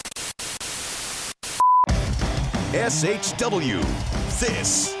SHW.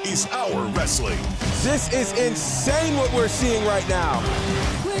 This is our wrestling. This is insane what we're seeing right now.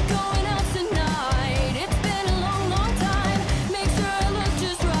 We're going out tonight. It's been a long, long time. Make sure I look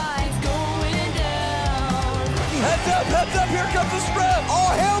just right. It's going down. Heads up, here comes the spread.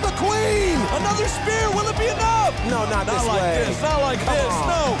 All hail the queen! Another spear, will it be enough? No, not this like way. this, not like Come this,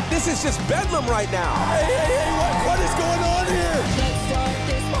 on. no. This is just bedlam right now. Hey, what is going on here? Let's start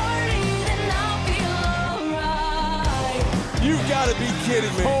this party, then I'll feel alright. You've got to be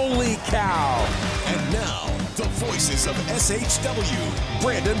kidding me. Holy cow. And now, the voices of SHW.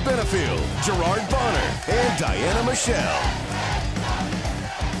 Brandon Benefield, Gerard Bonner, and Diana Michelle.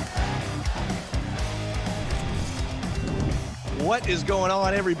 What is going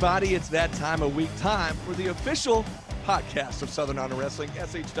on, everybody? It's that time of week, time for the official podcast of Southern Honor Wrestling,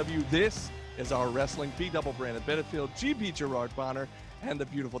 SHW. This is our wrestling feed. Double Brandon Benefield, GB Gerard Bonner, and the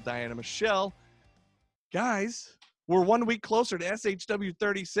beautiful Diana Michelle. Guys, we're 1 week closer to SHW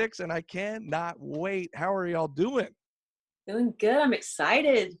 36, and I cannot wait. How are y'all doing? Doing good. I'm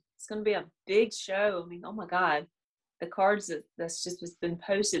excited. It's going to be a big show. I mean, oh my God. The cards that's just been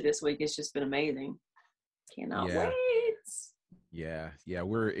posted this week has just been amazing. Cannot wait. Yeah,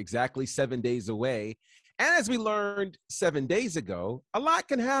 we're exactly 7 days away. And as we learned 7 days ago, a lot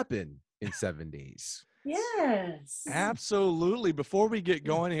can happen in 7 days. Yes. Absolutely. Before we get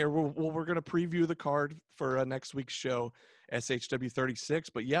going here, we're going to preview the card for next week's show, SHW 36.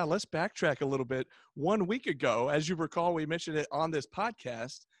 But yeah, let's backtrack a little bit. 1 week ago, as you recall, we mentioned it on this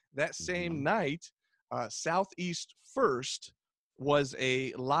podcast, that same night, Southeast First was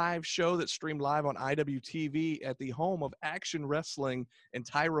a live show that streamed live on IWTV at the home of Action Wrestling in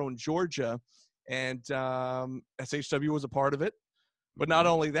Tyrone, Georgia. And SHW was a part of it. But not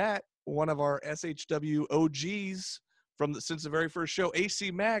only that, one of our SHW OGs since the very first show, AC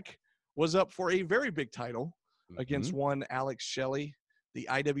Mack, was up for a very big title against one Alex Shelley, the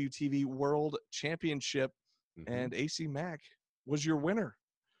IWTV World Championship. And AC Mack was your winner.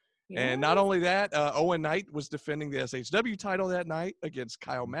 And not only that, Owen Knight was defending the SHW title that night against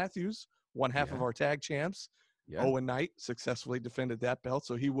Kyle Matthews, one half of our tag champs. Owen Knight successfully defended that belt,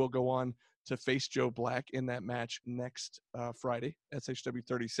 so he will go on to face Joe Black in that match next Friday, SHW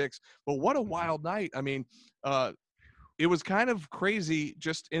 36. But what a wild night. I mean, it was kind of crazy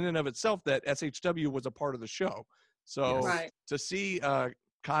just in and of itself that SHW was a part of the show. So to see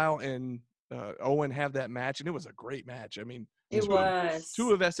Kyle and Owen have that match, and it was a great match. I mean, it was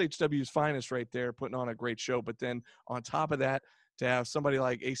two of SHW's finest right there, putting on a great show. But then on top of that, to have somebody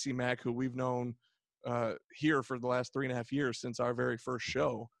like AC Mack, who we've known here for the last 3.5 years since our very first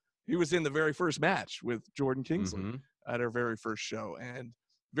show. He was in the very first match with Jordan Kingsley at our very first show. And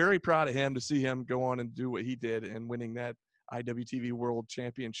very proud of him to see him go on and do what he did and winning that IWTV World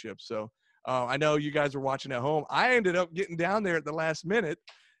Championship. So I know you guys were watching at home. I ended up getting down there at the last minute.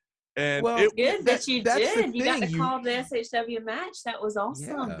 And good that you did. You got to call the SHW match. That was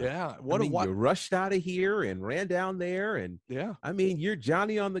awesome. Yeah. You rushed out of here and ran down there, and I mean, you're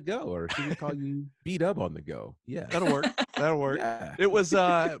Johnny on the go, or should we call you beat up on the go? Yeah, that'll work. That'll work. Yeah. It was,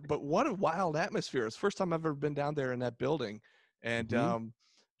 but what a wild atmosphere! It's the first time I've ever been down there in that building, and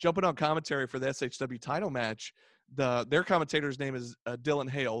jumping on commentary for the SHW title match. Their commentator's name is Dylan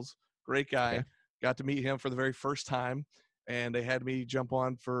Hales. Great guy. Okay. Got to meet him for the very first time. And they had me jump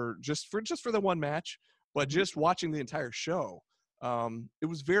on for the one match, but just watching the entire show. It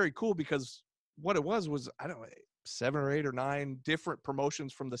was very cool because what it was, I don't know, 7 or 8 or 9 different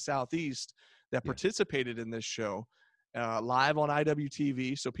promotions from the Southeast that participated in this show live on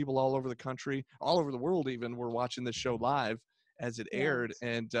IWTV. So people all over the country, all over the world even, were watching this show live as it aired.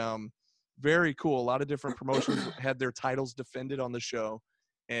 And very cool. A lot of different promotions had their titles defended on the show.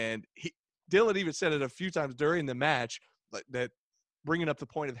 And Dylan even said it a few times during the match, that bringing up the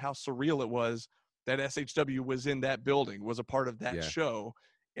point of how surreal it was that SHW was in that building, was a part of that show,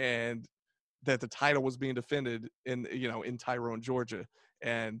 and that the title was being defended in Tyrone, Georgia.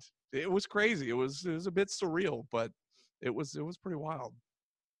 And it was crazy. It was a bit surreal, but it was pretty wild.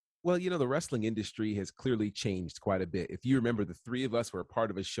 Well, the wrestling industry has clearly changed quite a bit. If you remember, the three of us were a part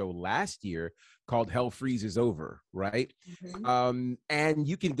of a show last year called Hell Freezes Over, right? And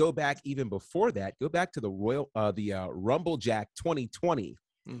you can go back even before that. Go back to the Rumble Jack 2020,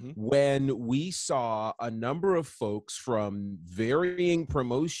 when we saw a number of folks from varying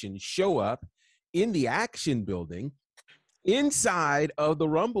promotions show up in the Action building inside of the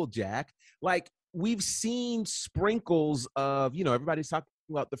Rumble Jack. Like, we've seen sprinkles of, everybody's talking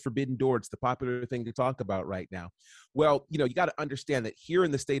about the Forbidden Door. It's the popular thing to talk about right now. Well, you got to understand that here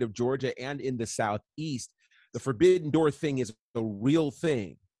in the state of Georgia and in the Southeast, the Forbidden Door thing is a real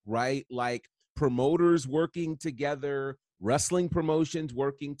thing, right? Like, promoters working together, wrestling promotions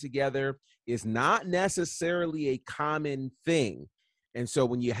working together is not necessarily a common thing. And so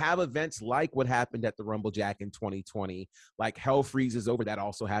when you have events like what happened at the Rumble Jack in 2020, like Hell Freezes Over, that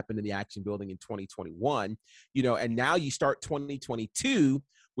also happened in the Action Building in 2021, and now you start 2022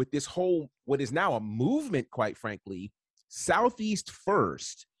 with this whole, what is now a movement, quite frankly, Southeast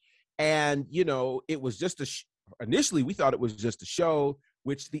First. And, it was just initially we thought it was just a show,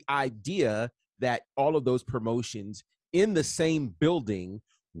 which the idea that all of those promotions in the same building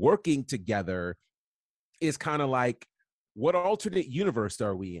working together is kind of like, what alternate universe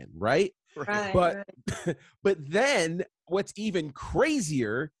are we in, right? Right, But right. but then what's even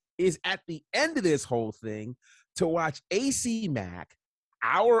crazier is at the end of this whole thing to watch AC Mack,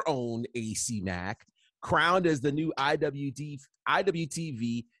 our own AC Mack, crowned as the new IWTV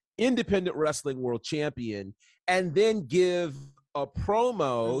Independent Wrestling World Champion, and then give a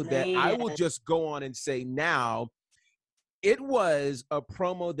promo that I will Man. just go on and say now, it was a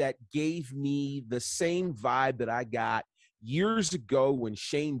promo that gave me the same vibe that I got years ago when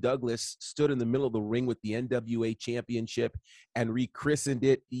Shane Douglas stood in the middle of the ring with the NWA Championship and rechristened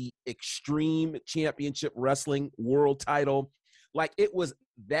it the Extreme Championship Wrestling World Title. Like, it was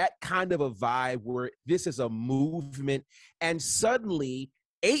that kind of a vibe where this is a movement, and suddenly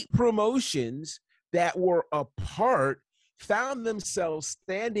 8 promotions that were apart found themselves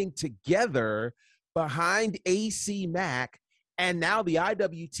standing together behind AC Mack, and now the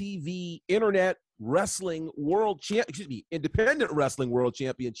IWTV Independent Wrestling World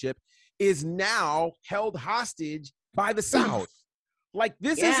Championship is now held hostage by the South. Like,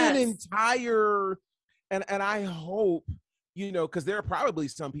 this is an Yes. entire, and I hope, because there are probably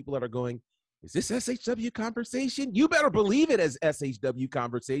some people that are going, is this SHW conversation? You better believe it as SHW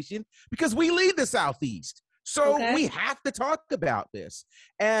conversation, because we lead the Southeast. So Okay. we have to talk about this.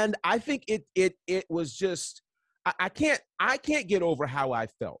 And I think it was just, I can't get over how I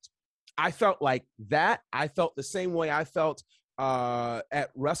felt. I felt like that. I felt the same way I felt at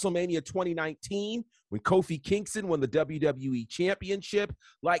WrestleMania 2019 when Kofi Kingston won the WWE Championship.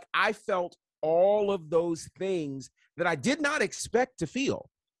 Like, I felt all of those things that I did not expect to feel.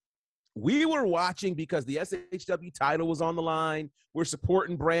 We were watching because the SHW title was on the line. We're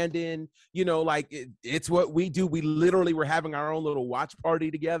supporting Brandon. It's what we do. We literally were having our own little watch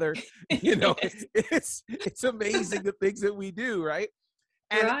party together. It's amazing the things that we do, right?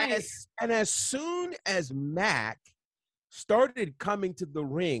 And Right. as soon as Mac started coming to the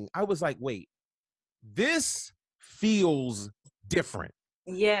ring, I was like, wait, this feels different.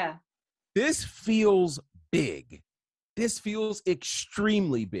 Yeah. This feels big. This feels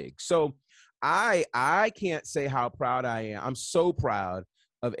extremely big. So I can't say how proud I am. I'm so proud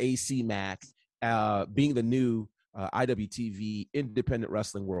of AC Mack being the new IWTV Independent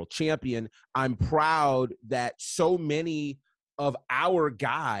Wrestling World Champion. I'm proud that so many of our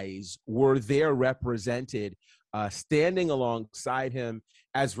guys were there represented, standing alongside him,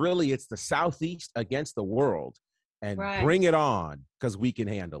 as really it's the Southeast against the world. And Right. bring it on, because we can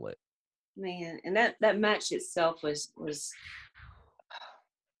handle it. Man, and that match itself was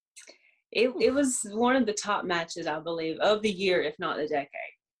it was one of the top matches, I believe, of the year, if not the decade.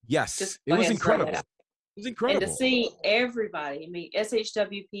 Yes, Just it go was ahead and throw that incredible. out. It was incredible. And to see everybody, I mean,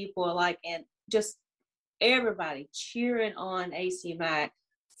 SHW people alike, and just everybody cheering on AC Mack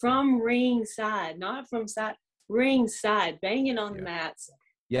from ringside, not from side, ringside, banging on the Yeah. mats.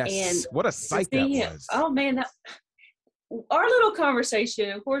 Yes, and what a to sight see that him- was. Oh man, our little conversation,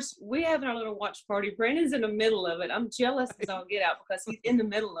 of course, we having our little watch party. Brandon's in the middle of it. I'm jealous as all get out because he's in the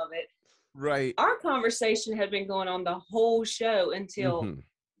middle of it. Right. Our conversation had been going on the whole show until Mhm.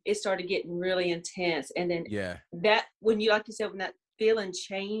 it started getting really intense. And then Yeah. that, when you, like you said, when that feeling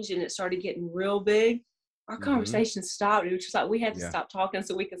changed and it started getting real big, our Mhm. conversation stopped. It was just like we had to Yeah. stop talking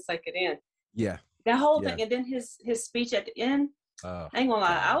so we could soak it in. Yeah. That whole Yeah. thing. And then his speech at the end, Oh, I ain't gonna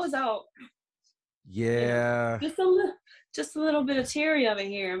lie, I gosh. was out Yeah. just a little bit of teary over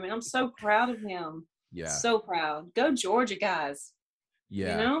here. I mean, I'm so proud of him. Yeah. So proud. Go Georgia, guys.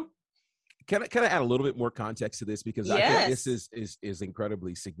 Yeah. You know? Can I add a little bit more context to this, because I think this is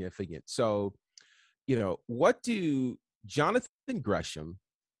incredibly significant. So, what do Jonathan Gresham,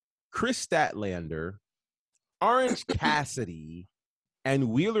 Chris Statlander, Orange Cassidy, and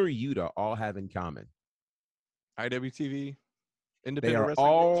Wheeler Yuta all have in common? IWTV, They Independent are Wrestling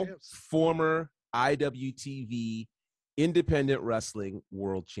World all Champs. former IWTV Independent Wrestling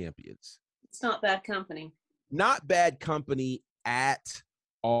World Champions. It's not bad company. Not bad company at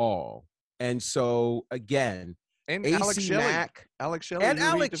all. And so, again, And Alex AC Shelley. Mack Alex Shelley. and who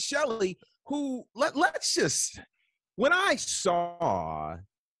he Alex def- Shelley, who let's just, when I saw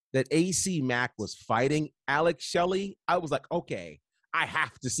that AC Mack was fighting Alex Shelley, I was like, okay, I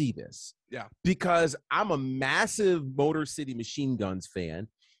have to see this. Yeah. Because I'm a massive Motor City Machine Guns fan,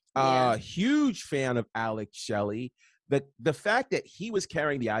 Yeah. huge fan of Alex Shelley. The fact that he was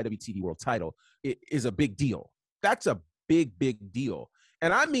carrying the IWTV World title is a big deal. That's a big, big deal.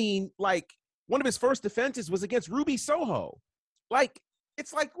 And I mean, like, one of his first defenses was against Ruby Soho. Like,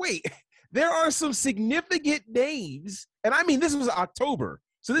 it's like, wait, there are some significant names. And I mean, this was October.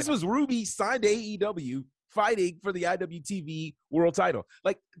 So this was Ruby signed to AEW fighting for the IWTV World title.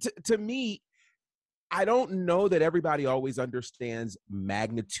 Like, to me, I don't know that everybody always understands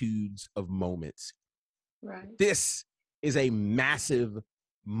magnitudes of moments. Right. This is a massive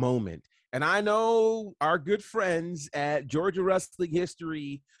moment. And I know our good friends at Georgia Wrestling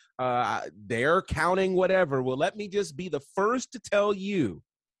History, they're counting whatever. Well, let me just be the first to tell you,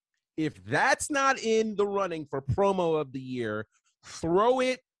 if that's not in the running for promo of the year, throw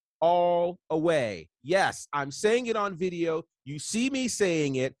it all away. Yes, I'm saying it on video. You see me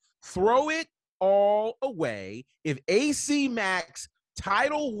saying it. Throw it all away. If AC Mack's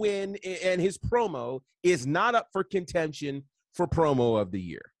title win and his promo is not up for contention for promo of the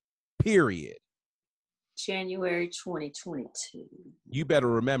year, period. January 2022. You better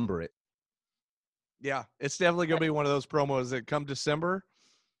remember it. Yeah, it's definitely going to be one of those promos that come December,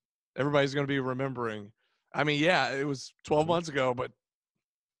 everybody's going to be remembering. I mean, yeah, it was 12 months ago, but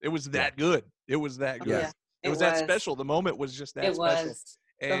it was that good. It was that good. Yeah, it was that special. The moment was just that it special. Was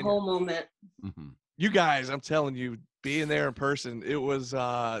the whole moment. You guys, I'm telling you, being there in person, it was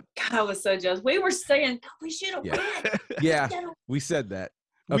God, I was so jealous. We were saying we should have won. Yeah, we said that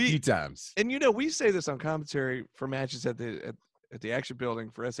a few times. And you know, we say this on commentary for matches at the Action Building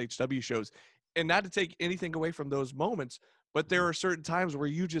for SHW shows, and not to take anything away from those moments, but there are certain times where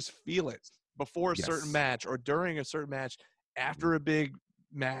you just feel it before a certain match or during a certain match, after a big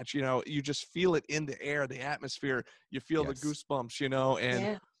match, you know, you just feel it in the air, the atmosphere, you feel the goosebumps, you know,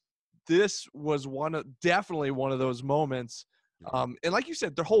 and this was definitely one of those moments. And like you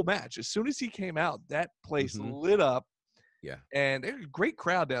said, the whole match, as soon as he came out, that place lit up. Yeah. And it was a great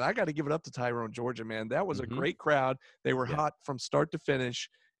crowd. That I got to give it up to Tyrone, Georgia, man. That was a great crowd. They were hot from start to finish.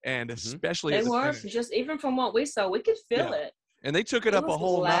 And especially they were just even from what we saw, we could feel it. And they took it up a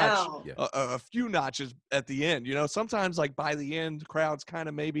whole notch, Yeah. a few notches at the end. You know, sometimes like by the end, crowds kind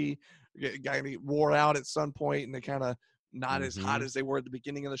of maybe wore out at some point, and they kind of not as hot as they were at the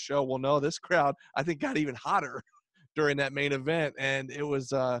beginning of the show. Well, no, this crowd I think got even hotter during that main event, and it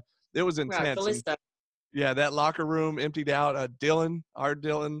was intense. Yeah, that locker room emptied out. Dylan, our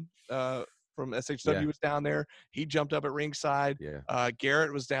Dylan from SHW was down there. He jumped up at ringside. Yeah.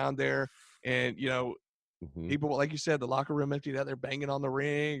 Garrett was down there, and you know. People, like you said, the locker room emptied out. They're banging on the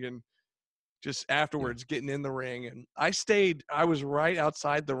ring, and just afterwards getting in the ring. And I was right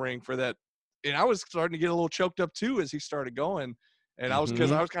outside the ring for that. And I was starting to get a little choked up too as he started going. And I was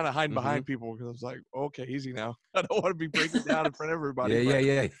kind of hiding behind people because I was like, okay, easy now. I don't want to be breaking down in front of everybody.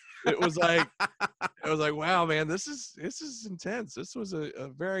 Yeah. It was like, wow, man, this is intense. This was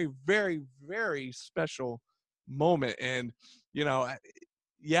a very, very, very special moment. And, you know,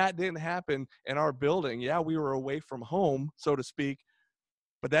 it didn't happen in our building. Yeah, we were away from home, so to speak.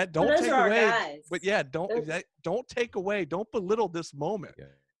 But that don't take away. Guys. But yeah, don't take away. Don't belittle this moment. Yeah.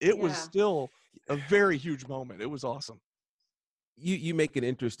 It was still a very huge moment. It was awesome. You make an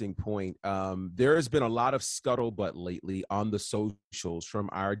interesting point. There has been a lot of scuttlebutt lately on the socials from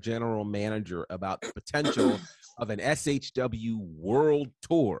our general manager about the potential of an SHW World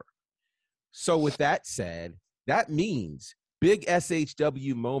Tour. So with that said, that means big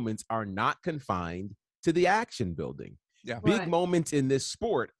SHW moments are not confined to the Action Building. Yeah. Big moments in this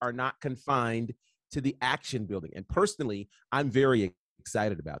sport are not confined to the Action Building. And personally, I'm very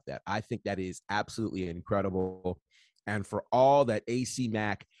excited about that. I think that is absolutely incredible. And for all that AC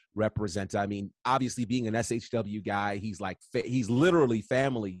Mack represents, I mean, obviously being an SHW guy, he's literally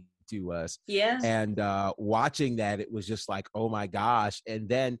family to us. Yeah. And watching that, it was just like, oh my gosh. And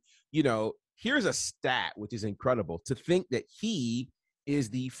then, you know, here's a stat, which is incredible, to think that he is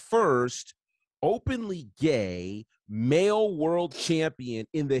the first openly gay male world champion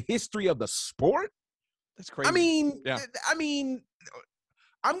in the history of the sport. That's crazy. I mean,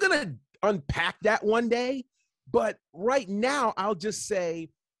 I'm going to unpack that one day, but right now I'll just say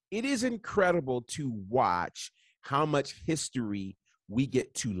it is incredible to watch how much history we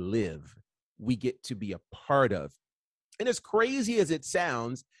get to live, we get to be a part of. And as crazy as it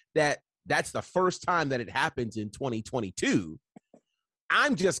sounds that's the first time that it happens in 2022,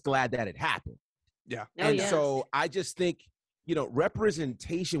 I'm just glad that it happened. Yeah. So I just think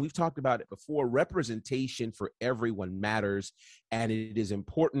representation, we've talked about it before, representation for everyone matters. And it is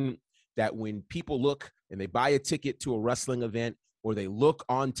important that when people look and they buy a ticket to a wrestling event or they look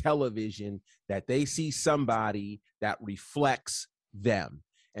on television, that they see somebody that reflects them.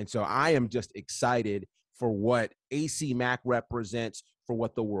 And so I am just excited for what AC Mack represents, for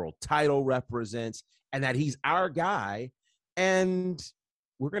what the world title represents, and that he's our guy. And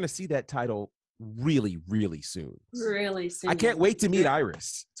we're going to see that title really, really soon. Really soon. I can't wait to meet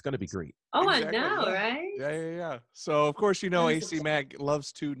Iris. It's going to be great. Oh, Exactly, I know, yeah. right? Yeah. So, of course, Nice. AC Mack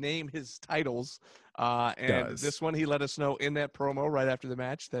loves to name his titles. And Does. this one, he let us know in that promo right after the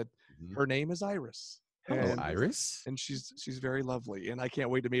match that Mhm. her name is Iris. Hello, And- Iris. And she's very lovely. And I can't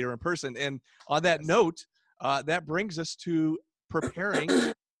wait to meet her in person. And on that note, that brings us to preparing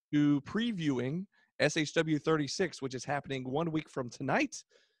to previewing SHW 36, which is happening 1 week from tonight.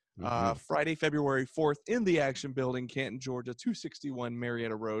 Mhm. Friday, February 4th in the Action Building, Canton, Georgia, 261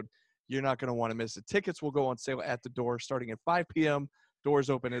 Marietta Road. You're not going to want to miss it. Tickets will go on sale at the door starting at 5 p.m. Doors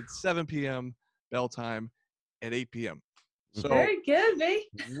open at 7 p.m. Bell time at 8 p.m. So Very good, B.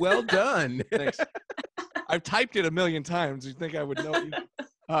 Well done. thanks. I've typed it a million times. You think I would know?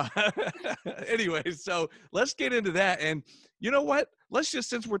 Anyway, so let's get into that. And you know what? Let's just,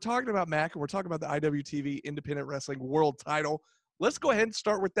 since we're talking about Mac and we're talking about the IWTV Independent Wrestling World Title, let's go ahead and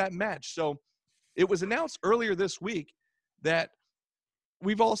start with that match. So it was announced earlier this week that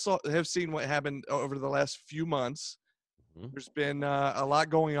we've also have seen what happened over the last few months. Mhm. There's been a lot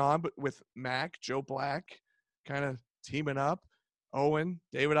going on, but with Mac, Joe Black kind of teaming up, Owen,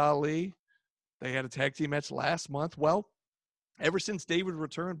 David Ali. They had a tag team match last month. Well, ever since David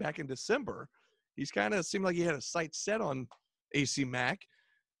returned back in December, he's kind of seemed like he had a sight set on AC Mack.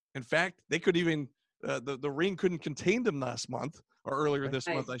 In fact, they could even the ring couldn't contain them last month, or earlier this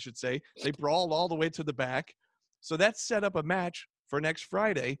Right. month, I should say. They brawled all the way to the back. So that set up a match for next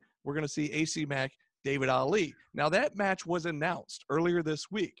Friday. We're going to see AC Mack, David Ali. Now, that match was announced earlier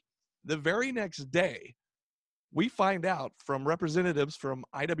this week. The very next day, we find out from representatives from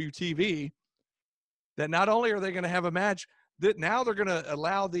IWTV that not only are they going to have a match, that now they're going to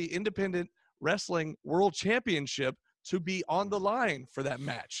allow the Independent Wrestling World Championship to be on the line for that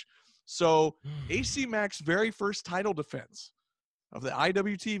match. So AC Mack's very first title defense of the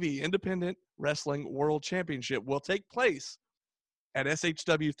IWTV Independent Wrestling World Championship will take place at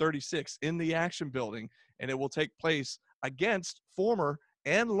SHW 36 in the Action Building, and it will take place against former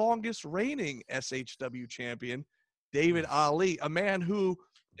and longest reigning SHW champion David Ali, a man who,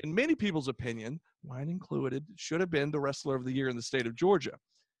 in many people's opinion, mine included, should have been the Wrestler of the Year in the state of Georgia.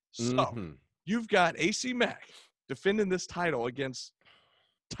 So Mhm. you've got AC Mack defending this title against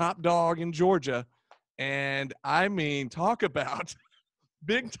top dog in Georgia. And I mean, talk about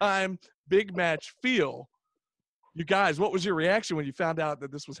big time, big match feel. You guys, what was your reaction when you found out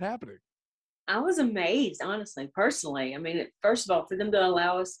that this was happening? I was amazed, honestly, personally. I mean, first of all, for them to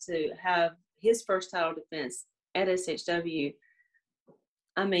allow us to have his first title defense at SHW,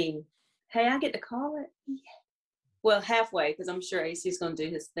 I mean, hey, I get to call it. Yeah. Well, halfway, because I'm sure AC is going to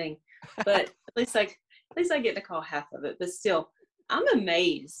do his thing, but at least I get to call half of it. But still, I'm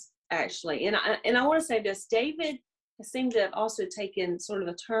amazed actually, and I want to say this: David has seemed to have also taken sort of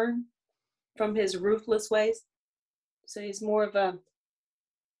a turn from his ruthless ways. So he's more of a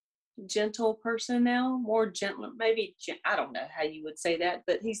gentle person now, more gentler, maybe. I don't know how you would say that,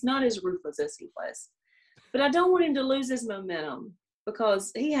 but he's not as ruthless as he was. But I don't want him to lose his momentum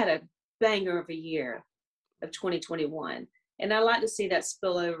because he had a banger of a year of 2021. And I like to see that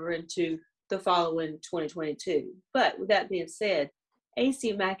spill over into the following 2022. But with that being said,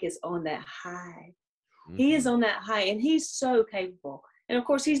 AC Mack is on that high. He is Mhm. on that high, and he's so capable. And of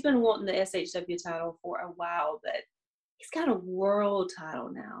course, he's been wanting the SHW title for a while, but he's got a world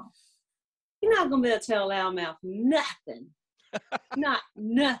title now. You're not going to be able to tell Loudmouth nothing. Not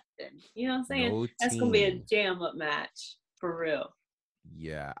nothing. You know what I'm saying? No That's going to be a team. jam up match for real.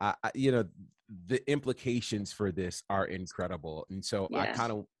 Yeah, the implications for this are incredible. And so I Yeah.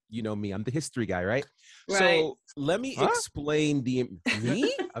 kind of, me, I'm the history guy, right? Right. So let me Huh? explain me?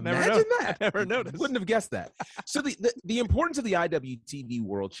 Never Imagine know- that. I never noticed. Wouldn't have guessed that. So the importance of the IWTV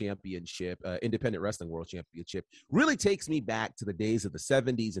World Championship, Independent Wrestling World Championship, really takes me back to the days of the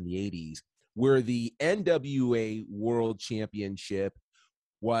 70s and the 80s, where the NWA World Championship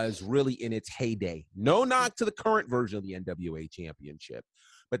was really in its heyday. No knock to the current version of the NWA Championship,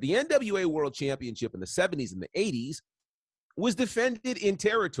 but the NWA World Championship in the 70s and the 80s was defended in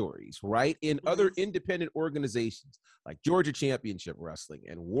territories, right? In other independent organizations like Georgia Championship Wrestling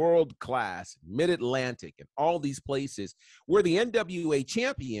and World Class, Mid-Atlantic, and all these places where the NWA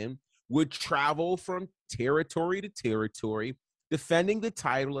champion would travel from territory to territory, defending the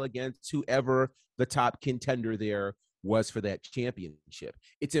title against whoever the top contender there was for that championship.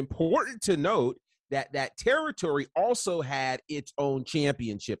 It's important to note that that territory also had its own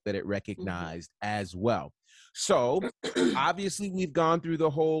championship that it recognized as well. So obviously we've gone through the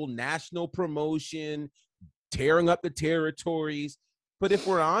whole national promotion, tearing up the territories. But if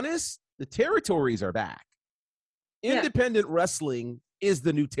we're honest, the territories are back. Independent wrestling is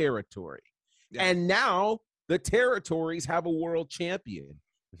the new territory. Yeah. And now the territories have a world champion.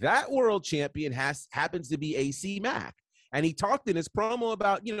 That world champion happens to be AC Mack. And he talked in his promo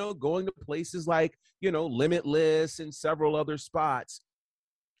about, going to places like, Limitless and several other spots.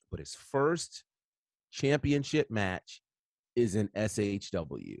 But his first championship match is in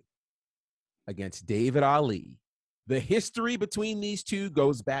SHW against David Ali. The history between these two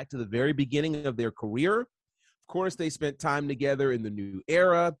goes back to the very beginning of their career. Of course, they spent time together in the New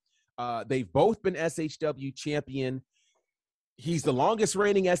Era. They've both been SHW champion. He's the longest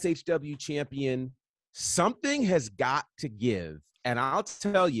reigning SHW champion. Something has got to give. And I'll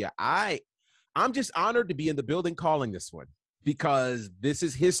tell you, I'm just honored to be in the building calling this one because this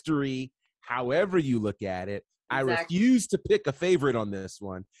is history, however you look at it. Exactly. I refuse to pick a favorite on this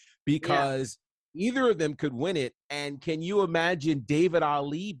one because either of them could win it. And can you imagine David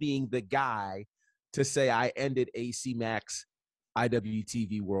Ali being the guy to say, I ended AC Mack's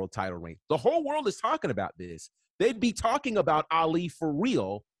IWTV world title reign? The whole world is talking about this. They'd be talking about Ali for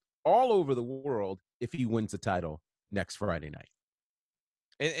real all over the world if he wins the title next Friday night.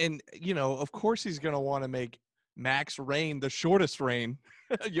 And of course he's going to want to make Mack's reign the shortest reign.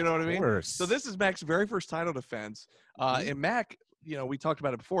 You know what I mean? So this is Mack's very first title defense. And Mack, we talked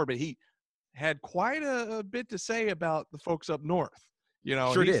about it before, but he had quite a bit to say about the folks up north.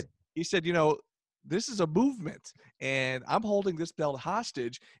 Sure did. He said, this is a movement, and I'm holding this belt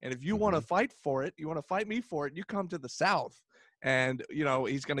hostage. And if you want to fight for it, you want to fight me for it, you come to the South. And,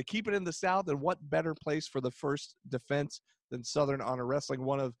 he's going to keep it in the South. And what better place for the first defense than Southern Honor Wrestling,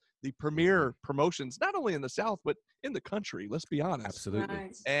 one of the premier promotions, not only in the South, but in the country. Let's be honest. Absolutely.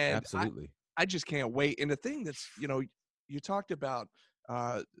 Right. And absolutely. I just can't wait. And the thing that's, you talked about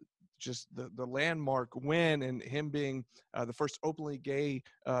just the landmark win and him being the first openly gay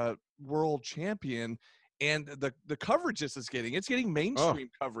world champion, and the coverage this is getting. It's getting mainstream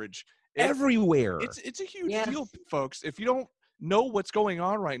coverage everywhere. It's a huge deal, folks. If you don't know what's going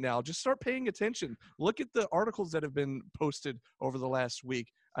on right now, just start paying attention. Look at the articles that have been posted over the last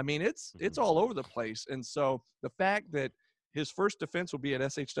week. I mean, it's all over the place. And so the fact that his first defense will be at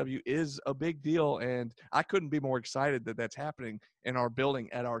SHW is a big deal, and I couldn't be more excited that that's happening in our building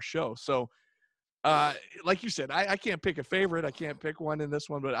at our show. So like you said, I can't pick a favorite. I can't pick one in this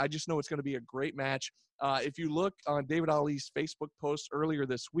one, but I just know it's going to be a great match. If you look on David Ali's Facebook post earlier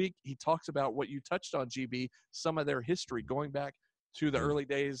this week, he talks about what you touched on, GB, some of their history going back to the early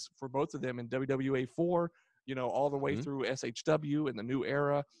days for both of them in WWA 4, all the way through SHW and the New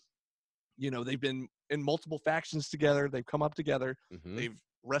Era. They've been in multiple factions together. They've come up together. They've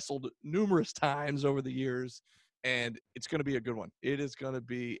wrestled numerous times over the years, and it's going to be a good one. It is going to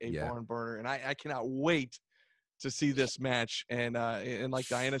be a barn burner, and I cannot wait to see this match. And like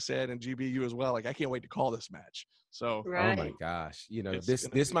Diana said, and GBU as well, like I can't wait to call this match. So, oh my gosh,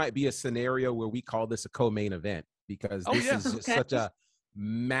 this might be a scenario where we call this a co-main event because this is just such a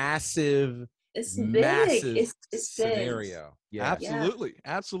massive. It's massive big. It's scenario. Yeah,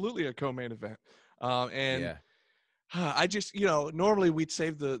 absolutely a co-main event. I just, normally we'd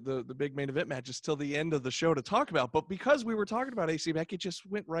save the big main event matches till the end of the show to talk about, but because we were talking about AC Mack, it just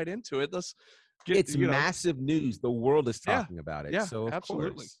went right into it. Let's get, it's massive news. The world is talking about it. Yeah, so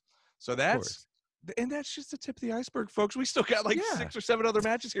absolutely. So that's just the tip of the iceberg, folks. We still got 6 or 7 other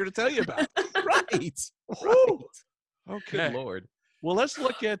matches here to tell you about. Right. Okay. Good Lord. Well, let's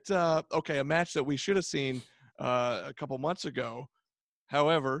look at, a match that we should have seen a couple months ago.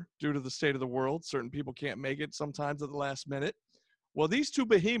 However, due to the state of the world, certain people can't make it sometimes at the last minute. Well, these two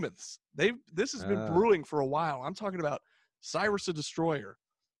behemoths, this has been brewing for a while. I'm talking about Cyrus the Destroyer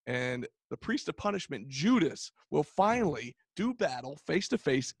and the Priest of Punishment, Judas, will finally do battle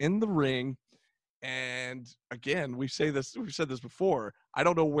face-to-face in the ring. And again, we've said this before. I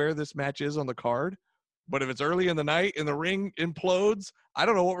don't know where this match is on the card, but if it's early in the night and the ring implodes, I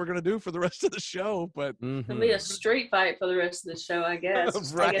don't know what we're going to do for the rest of the show. But it'll be a street fight for the rest of the show, I guess.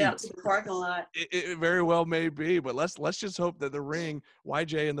 Just take it out to the parking lot. It very well may be, but let's just hope that the ring,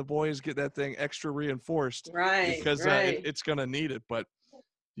 YJ and the boys get that thing extra reinforced. Right. Because it's going to need it. But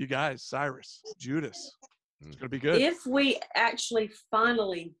you guys, Cyrus, Judas, it's going to be good. If we actually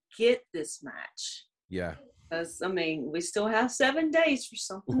finally get this match. Yeah. Because, I mean, we still have 7 days for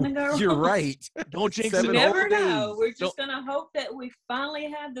something to go You're wrong. right. Don't jinx Seven it. whole Never know. days. We're just Don't- going to hope that we finally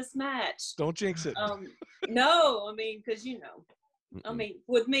have this match. Don't jinx it. No, I mean, because, I Mm-mm. mean,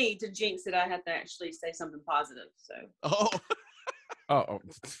 with me, to jinx it, I have to actually say something positive. So Oh, Oh,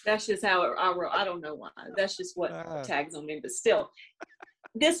 that's just how I roll. I don't know why. That's just what Ah. tags on me. But still,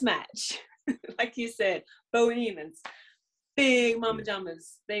 this match, like you said, Bohemians, big Mama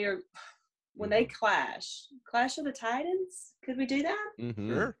Jummas, they are, when they Clash of the Titans, could we do that?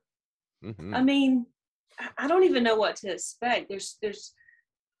 mhm, sure. mhm. I mean, I don't even know what to expect. There's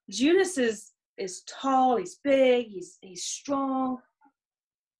Judas is tall, he's big, he's strong.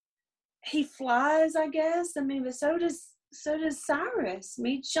 He flies, I guess. I mean, but so does Cyrus. I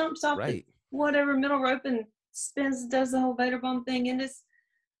mean, he jumps off the Right. whatever middle rope and spins, does the whole Vader bomb thing, and it's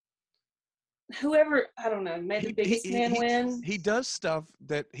whoever, I don't know, made the biggest man win. He does stuff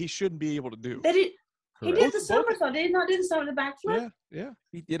that he shouldn't be able to do. That he did Correct. the somersault. Did he not do the somersault, the backflip? Yeah.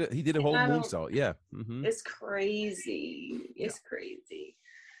 He did a whole I don't- moonsault. Yeah. Mhm. It's crazy. It's crazy.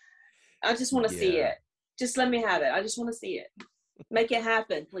 I just want to see Yeah. it. Just let me have it. I just want to see it. Make it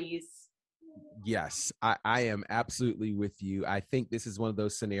happen, please. Yes, I am absolutely with you. I think this is one of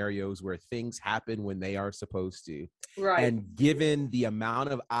those scenarios where things happen when they are supposed to. Right. And given the amount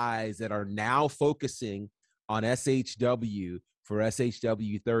of eyes that are now focusing on SHW for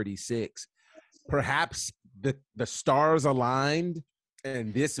SHW 36, perhaps the stars aligned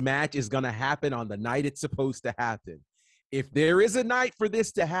and this match is going to happen on the night it's supposed to happen. If there is a night for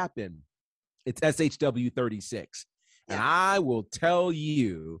this to happen, it's SHW 36. And I will tell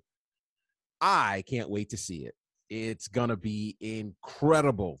you, I can't wait to see it. It's going to be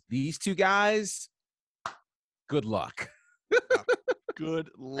incredible. These two guys, good luck.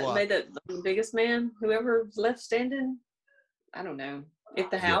 Good luck. May the biggest man, whoever's left standing, I don't know. If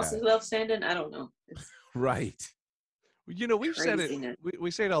the house Yeah. is left standing, I don't know. It's Right. We've said it. craziness.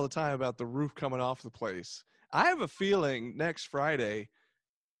 We say it all the time about the roof coming off the place. I have a feeling next Friday,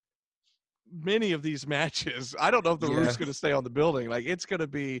 many of these matches, I don't know if the roof's Yeah. going to stay on the building. Like, it's going to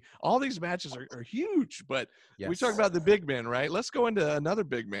be, all these matches are huge, but we Yes. talk about the big man, right? Let's go into another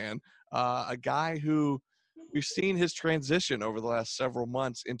big man, a guy who we've seen his transition over the last several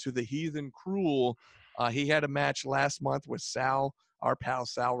months into the Heathen Cruel. He had a match last month with Sal, our pal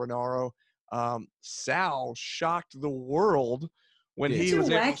Sal Renaro. Sal shocked the world when Yeah. he such was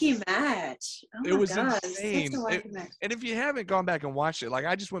a able wacky match. Oh It my was God, insane. Such a wacky match. And if you haven't gone back and watched it, like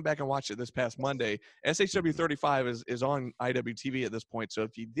I just went back and watched it this past Monday, SHW 35 is on IWTV at this point. So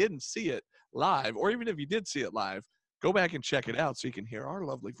if you didn't see it live, or even if you did see it live, go back and check it out so you can hear our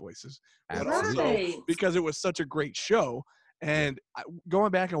lovely voices. But also Right. because it was such a great show. And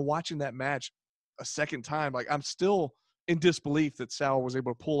going back and watching that match a second time, like I'm still in disbelief that Sal was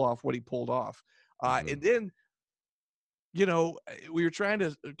able to pull off what he pulled off. Mhm. And then, we were trying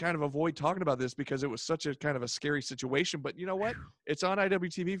to kind of avoid talking about this because it was such a kind of a scary situation. But you know what? It's on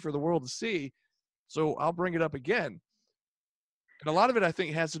IWTV for the world to see. So I'll bring it up again. And a lot of it, I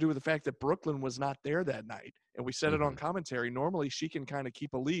think, has to do with the fact that Brooklyn was not there that night. And we said it on commentary. Normally, she can kind of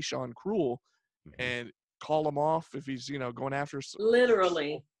keep a leash on Cruel Mhm. and call him off if he's, going after.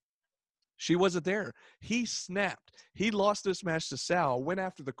 Literally. She wasn't there. He snapped. He lost this match to Sal, went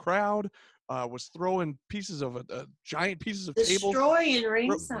after the crowd, was throwing pieces of giant pieces of tables. Destroying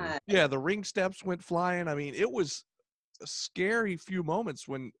ringside. Yeah, the ring steps went flying. I mean, it was a scary few moments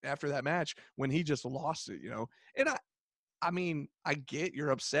after that match when he just lost it, And I mean, I get you're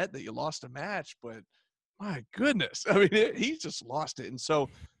upset that you lost a match, but my goodness. I mean, he just lost it. And so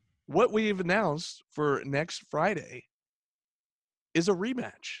what we've announced for next Friday is a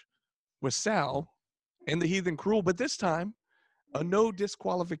rematch with Sal and the Heathen Cruel, but this time a no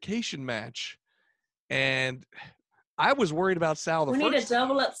disqualification match. And I was worried about Sal We need first to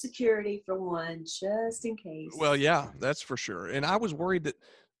double up security for one, just in case. Well, yeah, that's for sure. And I was worried that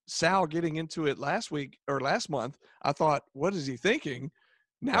Sal getting into it last month, I thought, what is he thinking?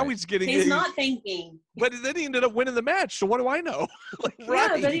 Now Right. he's getting he's it. not thinking. But then he ended up winning the match. So what do I know?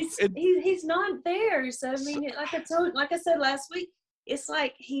 Yeah, but And- he's not there. So I mean, like I said last week, it's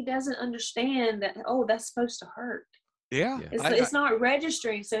like he doesn't understand that. Oh, that's supposed to hurt. yeah. Yeah. It's not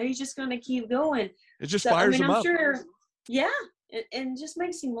registering. So he's just going to keep going. It just So, fires him I'm up. sure. Yeah, and just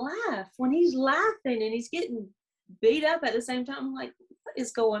makes him laugh when he's laughing and he's getting beat up at the same time. I'm like, what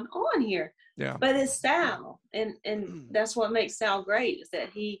is going on here? Yeah. But it's Sal, and that's what makes Sal great is that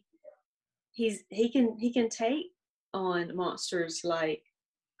he can take on monsters like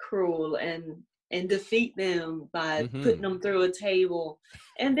Cruel and defeat them by Mhm. putting them through a table,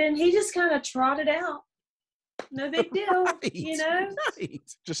 and then he just kind of trotted out. No big deal, Right. you know. Right.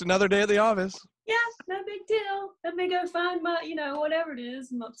 Just another day at the office. Yeah, no big deal. Let me go find my, whatever it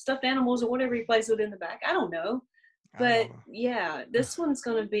is, my stuffed animals or whatever he plays with in the back. I don't know. I But don't know. yeah, this one's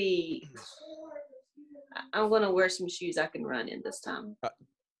going to be, I'm going to wear some shoes I can run in this time.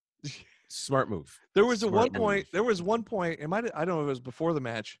 Smart move. There was Smart move. There was one point. I don't know if it was before the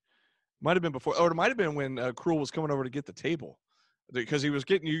match. Might have been before, or it might have been when Cruel was coming over to get the table, because he was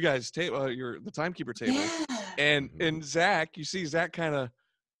getting you guys table, the timekeeper table, Yeah. and Zach. You see Zach kind of.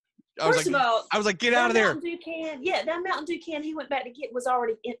 First of all, I was like, get that out of there. Mountain Dew can, that Mountain Dew can he went back to get was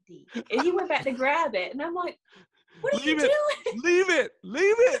already empty. And he went back to grab it. And I'm like, what are you Leave it. doing? Leave it.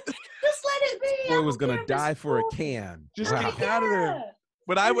 Leave it. Just let it be. Boy was going gonna die for a can. Just Wow. get out of there.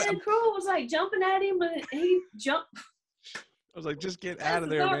 But I And then was Cruel was like jumping at him, and he jumped. like, just get That's out of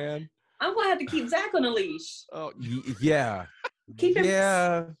there, dark. man. I'm going to have to keep Zach on a leash. Oh, Yeah. Keep him.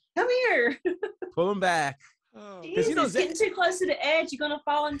 Yeah. Come here. Pull him back. oh. Jesus, you know, Zach- getting too close to the edge, you're going to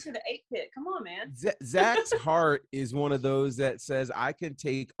fall into the 8 pit. Come on, man. Zach's heart is one of those that says, I can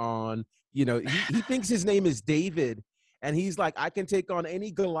take on, he thinks his name is David, and he's like, I can take on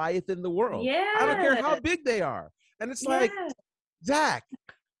any Goliath in the world. Yeah. I don't care how big they are. And it's like, Yeah. Zach,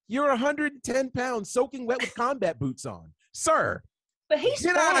 you're 110 pounds soaking wet with combat boots on. Sir, But he's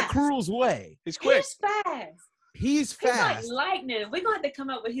get fast. out of Cruel's way. He's quick. He's fast. He's He's fast. like lightning. We're going to have to come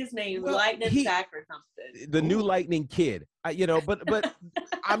up with his name, Well, Lightning he- Zach or something. The new Lightning Kid. But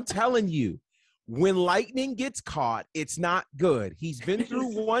I'm telling you, when Lightning gets caught, it's not good. He's been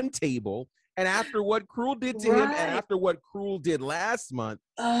through one table, and after what Cruel did to him, Right. and after what Cruel did last month,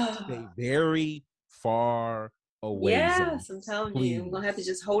 stay very far away. Yes, Zach. I'm telling you. I'm going to have to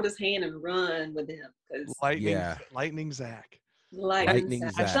just hold his hand and run with him because Lightning Zach. Lightning Lightning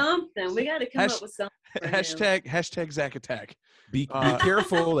Zach. Zach. Something. We got to come Hash- up with something. for him. Hashtag Zach attack. Be Uh,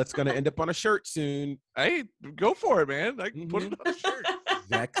 careful. That's going to end up on a shirt soon. Hey, go for it, man. I can put it on a shirt.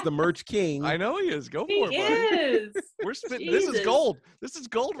 Zach's the merch king. I know he is. Go He for it, buddy. is. We're spitting. This is Jesus. gold. This is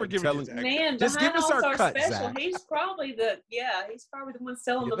gold we're I'm giving you, telling- Zach. Man, Just behind give us all our cut, special. Zach. He's probably the one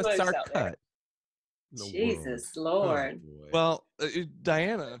selling Give the us most our out there. cut. in the world. Jesus Oh, Lord. boy. Well,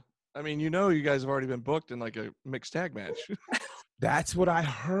 Diana, I mean, you guys have already been booked in like a mixed tag match. That's what I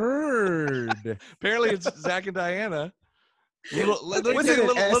heard. Apparently, it's Zach and Diana. Let me Was tell it you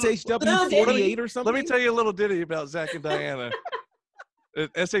a an little- SHW little- 48 or something? Let me tell you a little ditty about Zach and Diana.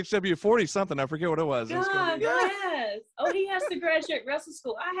 SHW 40 something. I forget what it was. It was gonna God, be- yes. Oh, he has to graduate wrestling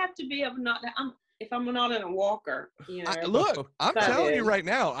school. I have to be able not. If I'm not in a walker, Look, I'm That telling you is. right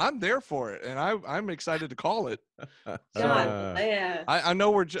now, I'm there for it, and I'm excited to call it. God, yeah. I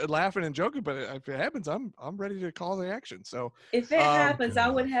know we're laughing and joking, but if it happens, I'm ready to call the action. So, If it happens, I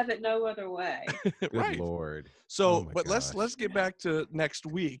God. would have it no other way. Good right. Lord. So, Oh my but let's gosh. get back to next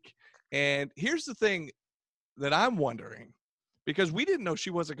week. And here's the thing that I'm wondering, because we didn't know she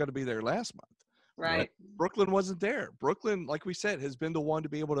wasn't going to be there last month. Right. Brooklyn wasn't there. Brooklyn, like we said, has been the one to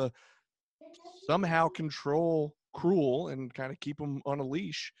be able to somehow control Cruel and kind of keep him on a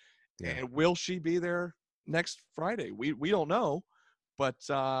leash. Yeah. And will she be there next Friday? We don't know. But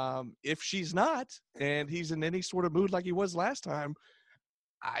if she's not, and he's in any sort of mood like he was last time,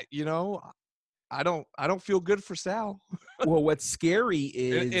 I don't feel good for Sal Well, what's scary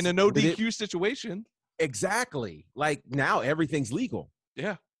is in a no with it- DQ situation. exactly. Like now everything's legal.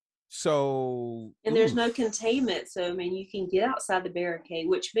 Yeah. So And there's oof. no containment, so I mean, you can get outside the barricade,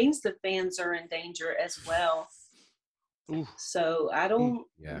 which means the fans are in danger as well. Ooh. So I don't.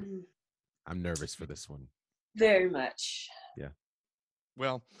 Yeah. I'm nervous for this one. Very much.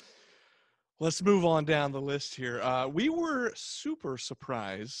 Well, let's move on down the list here. We were super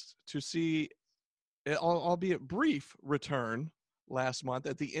surprised to see, albeit brief, return last month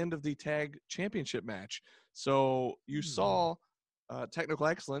at the end of the tag championship match. So you saw Technical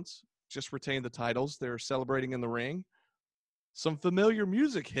Excellence just retain the titles. They're celebrating in the ring. Some familiar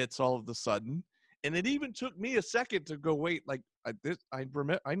music hits all of a sudden, and it even took me a second to go, wait, like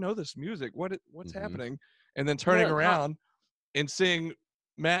I know this music. What's Mhm. happening? And then turning Look, around and seeing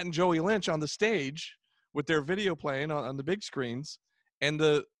Matt and Joey Lynch on the stage with their video playing on the big screens, and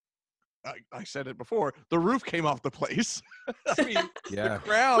I said it before, the roof came off the place. I mean, Yeah. the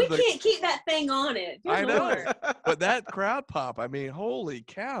crowd, We can't keep that thing on it. Good I know. Lord. but that crowd pop, I mean, holy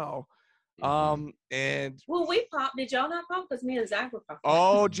cow. And Well, we popped. Did y'all not pop? Because me and Zach were popping.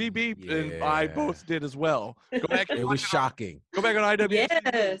 oh, GB and I Yeah. both did as well. Go back and It was shocking. go back on IWTV.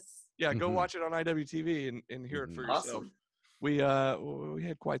 Yes. Yeah, go Mhm. watch it on IWTV and hear it for yourself. Awesome. We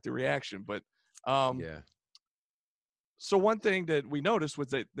had quite the reaction, but Yeah. so one thing that we noticed was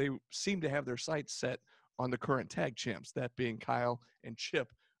that they seemed to have their sights set on the current tag champs, that being Kyle and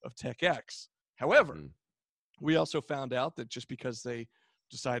Chip of Tech X. However, Mhm. we also found out that just because they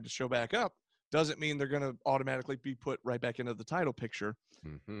decided to show back up doesn't mean they're going to automatically be put right back into the title picture.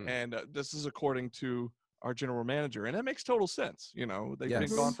 Mhm. And this is according to our general manager, and that makes total sense. You know, they've Yes.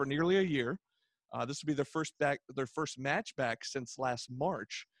 been gone for nearly a year. This will be their first match back since last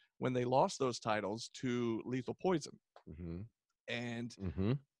March when they lost those titles to Lethal Poison. Mhm. And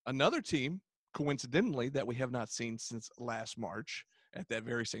Mhm. another team, coincidentally, that we have not seen since last March at that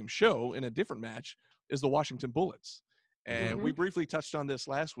very same show in a different match is the Washington Bullets. And we briefly touched on this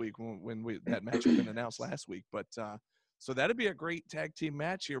last week when that match had been announced last week. But so that'd be a great tag team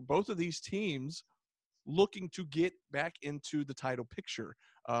match here. Both of these teams looking to get back into the title picture.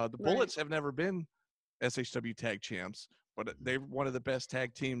 The Bullets have never been SHW tag champs, but they're one of the best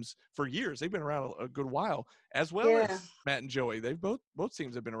tag teams for years. They've been around a good while, as well as Matt and Joey. They've both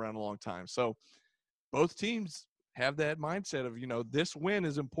teams have been around a long time. So both teams have that mindset of, you know, this win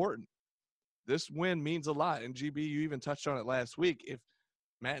is important. This win means a lot. And GB, you even touched on it last week. If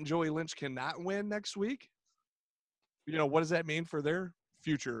Matt and Joey Lynch cannot win next week, you know, what does that mean for their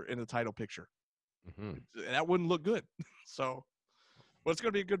future in the title picture? Mhm. That wouldn't look good. So, well, it's going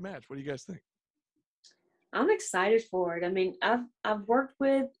to be a good match. What do you guys think? I'm excited for it. I mean, I've worked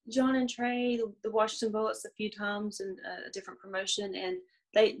with John and Trey, the Washington Bullets, a few times in a different promotion, and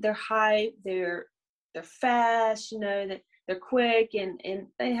they're high, they're fast, you know, that they're quick, and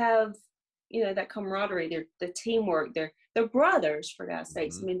they have, you know, that camaraderie, the teamwork, they're brothers, for God's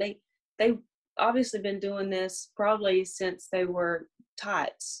sakes. I mean, they obviously been doing this probably since they were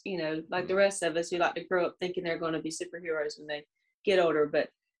tots, you know, like the rest of us who like to grow up thinking they're going to be superheroes when they get older. But,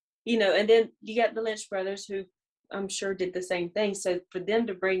 you know, and then you got the Lynch brothers who I'm sure did the same thing. So for them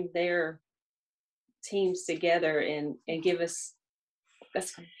to bring their teams together and give us,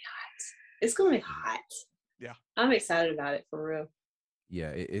 that's going to be hot. It's going to be hot. Yeah. I'm excited about it, for real.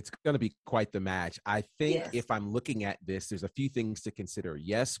 Yeah, it's going to be quite the match. I think Yes. if I'm looking at this, there's a few things to consider.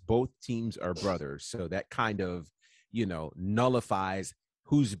 Yes, both teams are brothers, so that kind of, you know, nullifies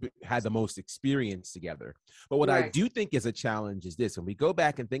who's had the most experience together. But what I Right. do think is a challenge is this. When we go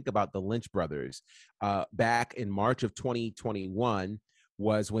back and think about the Lynch brothers, back in March of 2021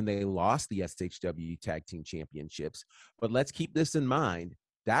 was when they lost the SHW Tag Team Championships. But let's keep this in mind.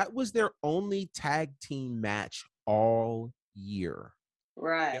 That was their only tag team match all year.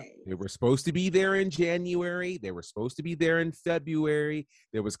 Right. They were supposed to be there in January. They were supposed to be there in February.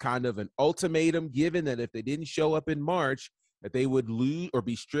 There was kind of an ultimatum given that if they didn't show up in March, that they would lose or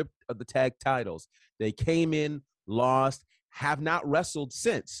be stripped of the tag titles. They came in, lost, have not wrestled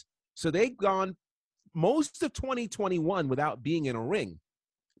since. So they've gone most of 2021 without being in a ring.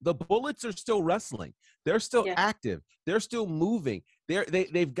 The Bullets are still wrestling. They're still Yeah. active. They're still moving.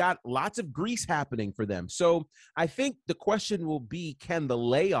 They've got lots of grease happening for them. So I think the question will be, can the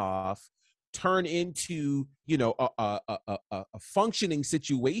layoff turn into, you know, a functioning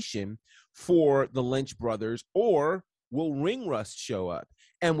situation for the Lynch brothers, or will ring rust show up?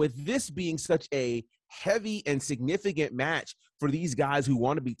 And with this being such a heavy and significant match for these guys who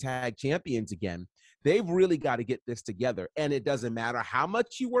want to be tag champions again, they've really got to get this together. And it doesn't matter how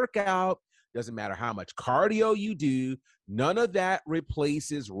much you work out, doesn't matter how much cardio you do, none of that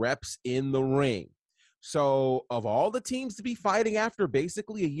replaces reps in the ring. So of all the teams to be fighting after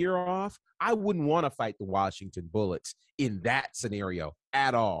basically a year off, I wouldn't want to fight the Washington Bullets in that scenario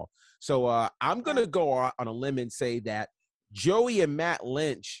at all. So I'm going to go on a limb and say that Joey and Matt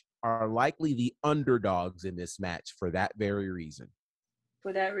Lynch are likely the underdogs in this match for that very reason.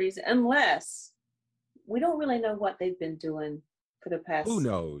 For that reason, unless we don't really know what they've been doing for the past Who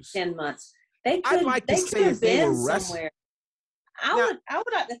knows? 10 months. They I'd could, like to they say could have if they were been wrestling. somewhere. Now- I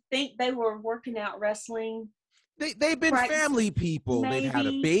would like to think they were working out wrestling. They've been Practice- family people. They've had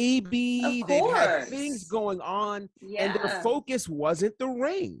a maybe. baby. Of They've had course. things going on, Yeah. and their focus wasn't the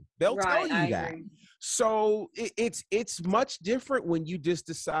ring. They'll tell you I that. agree. So it's much different when you just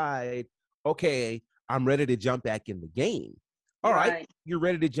decide, okay, I'm ready to jump back in the game. All right, you're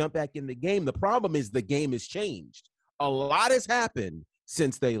ready to jump back in the game. The problem is the game has changed. A lot has happened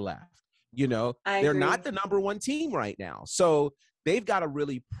since they left. You know, I they're agree. not the number one team right now. So they've got to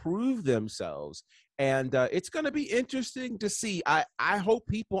really prove themselves. And it's going to be interesting to see. I hope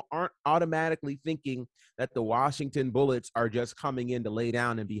people aren't automatically thinking that the Washington Bullets are just coming in to lay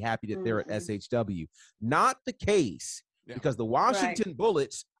down and be happy that they're at SHW. Not the case, because the Washington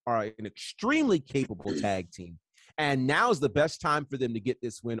Bullets are an extremely capable tag team. And now's the best time for them to get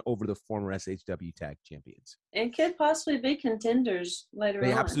this win over the former SHW tag champions. And could possibly be contenders later on.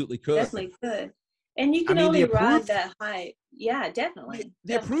 They absolutely could. Definitely could. And you I can mean, only the ride approved- that hype. Yeah, definitely.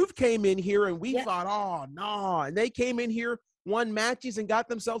 The Approved came in here and we Yeah. thought, oh, no. And they came in here, won matches, and got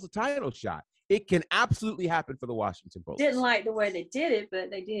themselves a title shot. It can absolutely happen for the Washington Bullets. Didn't like the way they did it,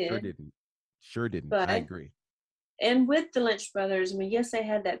 but they did. Sure didn't. Sure didn't. But I agree. and with the Lynch brothers, I mean, yes, they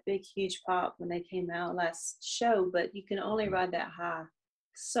had that big, huge pop when they came out last show, but you can only ride that high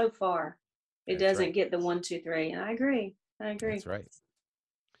so far. It That's doesn't right. get the 1, 2, 3. And I agree. That's right.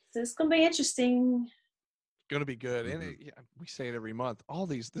 So it's gonna be interesting. Going to be good. And Mhm. yeah, we say it every month.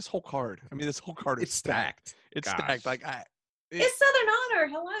 This whole card. I mean, this whole card is It's stacked. It's Gosh. stacked. Like It's Southern Honor.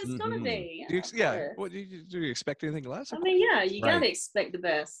 Hello, it's gonna Mhm. be. do you, of yeah. course. What do you expect anything less? I mean, yeah, you gotta Right. expect the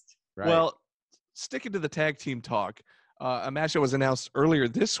best. Right. Well, sticking to the tag team talk, a match that was announced earlier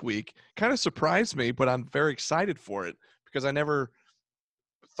this week kind of surprised me, but I'm very excited for it because I never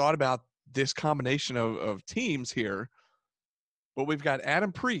thought about this combination of teams here. But we've got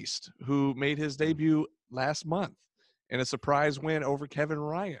Adam Priest, who made his debut last month in a surprise win over Kevin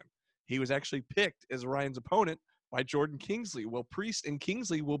Ryan. He was actually picked as Ryan's opponent by Jordan Kingsley. Well, Priest and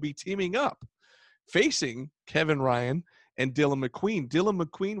Kingsley will be teaming up, facing Kevin Ryan and Dylan McQueen. Dylan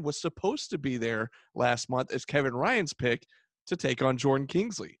McQueen was supposed to be there last month as Kevin Ryan's pick to take on Jordan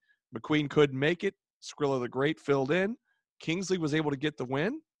Kingsley. McQueen couldn't make it. Skrilla the Great filled in. Kingsley was able to get the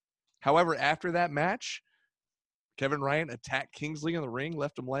win. However, after that match, Kevin Ryan attacked Kingsley in the ring,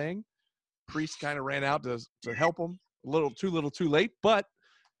 left him laying. Priest kind of ran out to help him. A little too late, but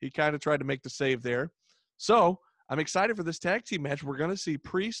he kind of tried to make the save there. So I'm excited for this tag team match. We're going to see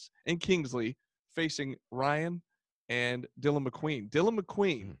Priest and Kingsley facing Ryan and Dylan McQueen. Dylan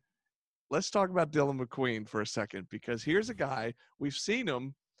McQueen. Let's talk about Dylan McQueen for a second, because here's a guy, we've seen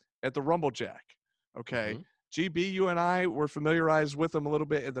him at the Rumble Jack. Okay. Mhm. GB, you and I were familiarized with him a little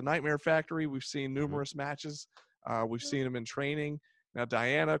bit at the Nightmare Factory. We've seen numerous matches. We've seen him in training. Now,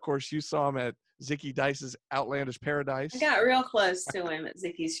 Diana, of course, you saw him at Zicky Dice's Outlandish Paradise. I got real close to him at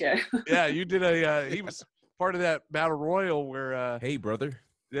Zicky's show. Yeah, you did he was part of that Battle Royal where, Hey, brother.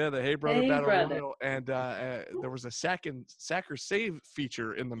 yeah, the Hey Brother Hey Battle Brother. Royal. And there was a sacker save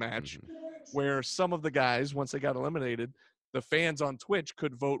feature in the match Mhm. where some of the guys, once they got eliminated, the fans on Twitch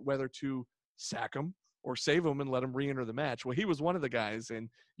could vote whether to sack him or save him and let him re-enter the match. Well, he was one of the guys, and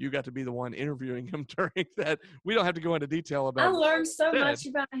you got to be the one interviewing him during that. We don't have to go into detail I about learned so Good. much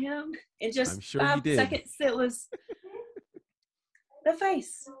about him in just I'm sure you 5 did. seconds. It was the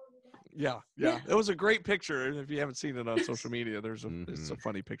face. Yeah. Yeah. It was a great picture. And if you haven't seen it on social media, it's a Mhm.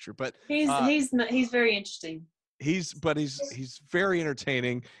 funny picture. But He's very interesting. he's very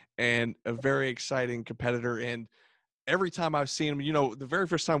entertaining and a very exciting competitor. And every time I've seen him, the very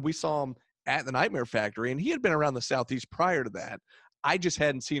first time we saw him at the Nightmare Factory, and he had been around the Southeast prior to that. I just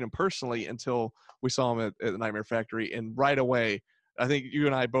hadn't seen him personally until we saw him at the Nightmare Factory. And right away, I think you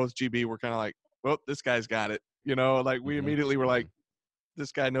and I both, GB, were kind of like, well, this guy's got it. Like we Mhm. immediately were like,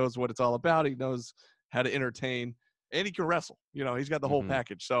 this guy knows what it's all about. He knows how to entertain, and he can wrestle. He's got the whole Mhm.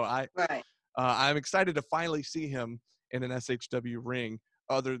 package. So Right. I'm excited to finally see him in an SHW ring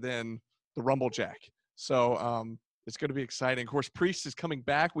other than the Rumble Jack. So it's going to be exciting. Of course, Priest is coming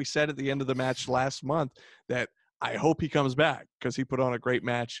back. We said at the end of the match last month that I hope he comes back because he put on a great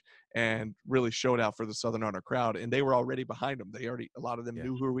match and really showed out for the Southern Honor crowd. And they were already behind him. A lot of them Yeah.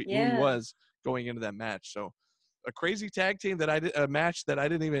 knew who he Yeah. was going into that match. So a crazy tag team a match that I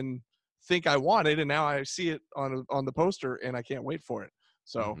didn't even think I wanted, and now I see it on the poster, and I can't wait for it.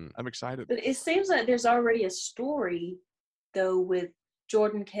 So Mhm. I'm excited. But it seems like there's already a story, though, with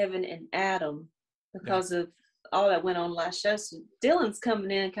Jordan, Kevin, and Adam because of all that went on last show. So Dylan's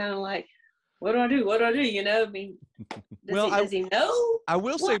coming in kind of like, what do I do? What do I do? I mean, does he know? I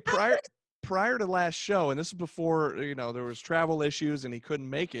will say What prior to last show, and this is before there was travel issues and he couldn't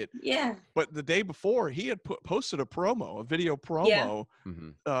make it. Yeah. But the day before, he had posted a video promo,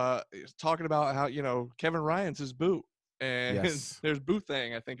 Mhm. talking about how Kevin Ryan's his boot, and Yes. there's boot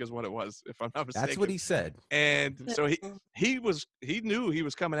thing, I think is what it was, if I'm not mistaken. That's what he said. And so he knew he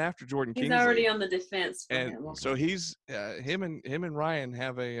was coming after Jordan He's Kingsley. already on the defense for And him. so he's him and Ryan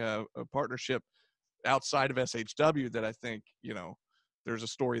have a partnership outside of SHW that I think there's a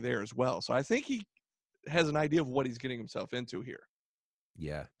story there as well. So I think he has an idea of what he's getting himself into here.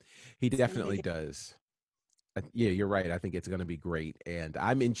 Yeah, he definitely does. Yeah, you're right. I think it's going to be great. And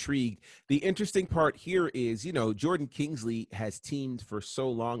I'm intrigued. The interesting part here is, Jordan Kingsley has teamed for so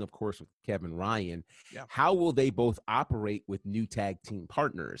long, of course, with Kevin Ryan. Yeah. How will they both operate with new tag team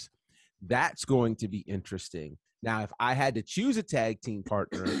partners? That's going to be interesting. Now, if I had to choose a tag team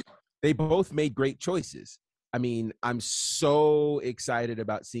partner, they both made great choices. I mean, I'm so excited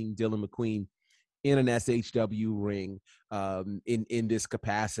about seeing Dylan McQueen in an SHW ring in this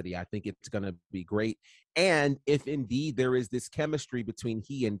capacity. I think it's going to be great. And if indeed there is this chemistry between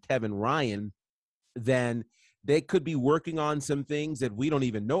he and Kevin Ryan, then they could be working on some things that we don't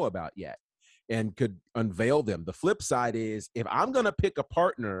even know about yet and could unveil them. The flip side is if I'm going to pick a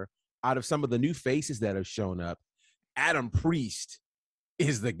partner out of some of the new faces that have shown up, Adam Priest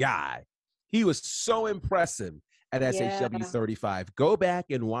is the guy. He was so impressive at SHW 35. Go back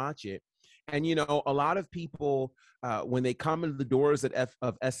and watch it. And, you know, a lot of people, when they come into the doors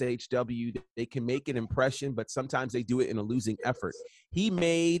of SHW, they can make an impression, but sometimes they do it in a losing effort. He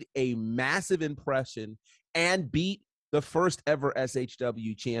made a massive impression and beat the first ever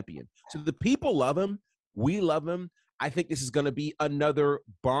SHW champion. So the people love him. We love him. I think this is going to be another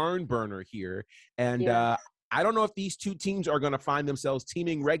barn burner here. And I don't know if these two teams are going to find themselves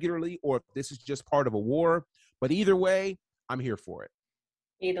teaming regularly or if this is just part of a war. But either way, I'm here for it.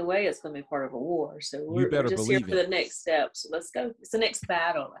 Either way, it's going to be part of a war. So we're better just here believe for it. the next step. So let's go. It's the next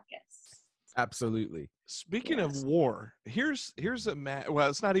battle, I guess. Absolutely. Speaking of war, here's a match. Well,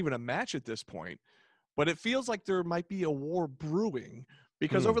 it's not even a match at this point, but it feels like there might be a war brewing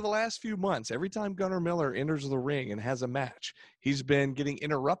because over the last few months, every time Gunnar Miller enters the ring and has a match, he's been getting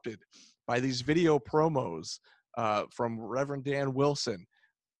interrupted by these video promos from Reverend Dan Wilson,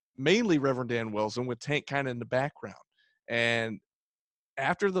 mainly Reverend Dan Wilson, with Tank kind of in the background. And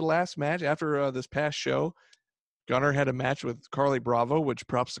after the last match, after this past show, Gunnar had a match with Carly Bravo, which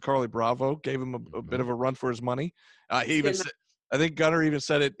props to Carly Bravo, gave him a bit of a run for his money. I think Gunnar even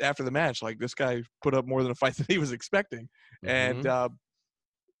said it after the match, like this guy put up more than a fight that he was expecting. And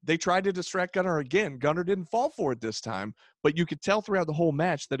they tried to distract Gunnar again. Gunnar didn't fall for it this time, but you could tell throughout the whole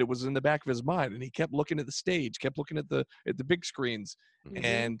match that it was in the back of his mind, and he kept looking at the stage, kept looking at the big screens,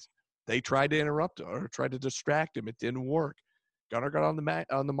 and they tried to interrupt or tried to distract him. It didn't work. Gunnar got on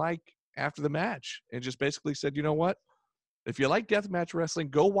the mic after the match and just basically said, you know what? If you like deathmatch wrestling,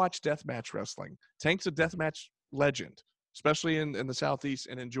 go watch deathmatch wrestling. Tank's a deathmatch legend, especially in the Southeast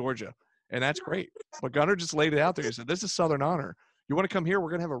and in Georgia, and that's great. But Gunnar just laid it out there. He said, this is Southern Honor. You want to come here? We're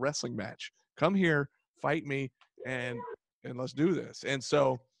going to have a wrestling match. Come here, fight me, and let's do this. And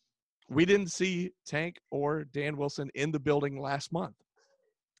so we didn't see Tank or Dan Wilson in the building last month.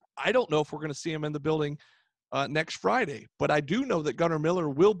 I don't know if we're going to see him in the building next Friday, but I do know that Gunnar Miller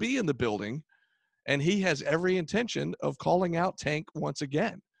will be in the building, and he has every intention of calling out Tank once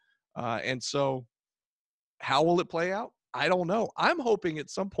again. And so how will it play out? I don't know. I'm hoping at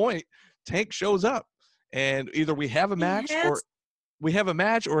some point Tank shows up, and either we have a match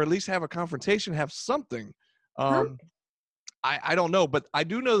or at least have a confrontation, have something. I don't know, but I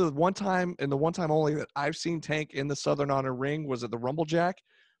do know that one time, and the one time only that I've seen Tank in the Southern Honor ring was at the Rumblejack.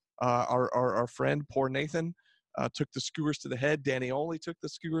 Our friend, poor Nathan, took the skewers to the head. Danny only took the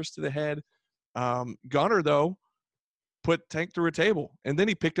skewers to the head. Gunnar, though, put Tank through a table, and then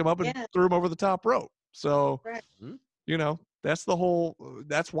he picked him up and threw him over the top rope. So, you know, that's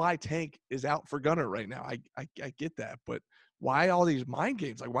why Tank is out for Gunnar right now. I get that, but why all these mind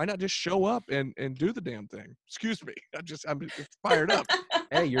games? Like, why not just show up and do the damn thing? Excuse me. I'm fired up.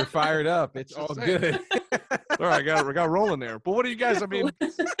 Hey, you're fired up. It's all good. All right, we got rolling there. But what do you guys, I mean,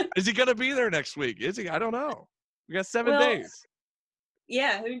 is he going to be there next week? Is he? I don't know. We got 7 days.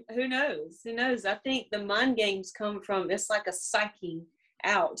 Yeah, who knows? Who knows? I think the mind games come from, it's like a psyche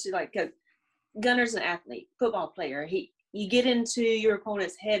out. Like Gunnar's an athlete, football player. You get into your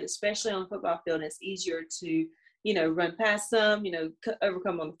opponent's head, especially on the football field, and it's easier to, run past them,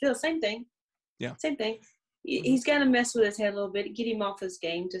 overcome on the field. Same thing. Yeah. Same thing. He's got to mess with his head a little bit, get him off his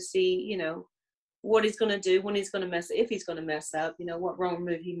game to see, what he's going to do, when he's going to mess, if he's going to mess up, what wrong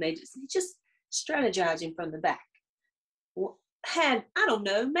move he made. He's just strategizing from the back. I don't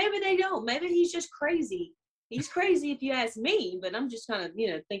know. Maybe they don't. Maybe he's just crazy. He's crazy if you ask me, but I'm just kind of,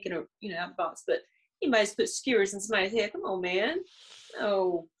 thinking of, out the box. But he might have put skewers in somebody's head. Come on, man.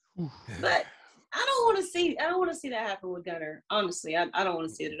 No. But I don't want to see that happen with Gunnar. Honestly, I don't want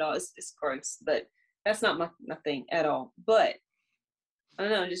to see it at all. It's gross, but that's not my thing at all. But I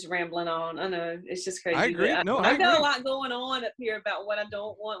don't know, just rambling on. I know it's just crazy. I agree. I got a lot going on up here about what I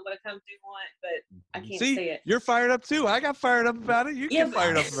don't want, what I kind of do want, but I can't say it. You're fired up too. I got fired up about it. You get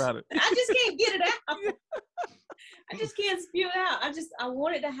fired up about it. I just can't get it out. I just can't spew it out. I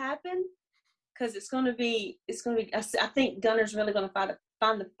want it to happen because it's going to be. I think Gunnar's really going to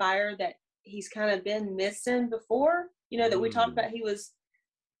find the fire that he's kind of been missing before. That we talked about. He was.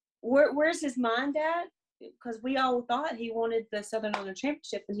 Where's his mind at? Because we all thought he wanted the Southern Honor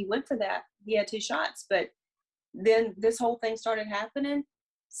Championship, and he went for that. He had 2 shots, but then this whole thing started happening.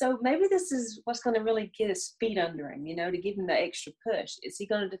 So maybe this is what's going to really get his feet under him, to give him the extra push. Is he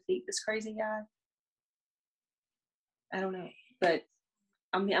going to defeat this crazy guy? I don't know, but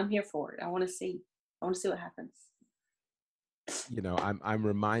I'm here for it. I want to see what happens. I'm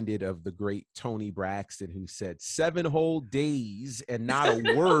reminded of the great Tony Braxton, who said 7 whole days and not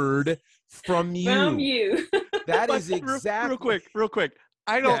a word from you. From you. That is exactly real quick.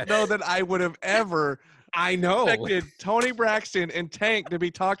 I don't Yes. know that I would have ever I know. expected Tony Braxton and Tank to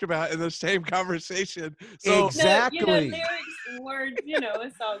be talked about in the same conversation. So Exactly. No, lyrics and words,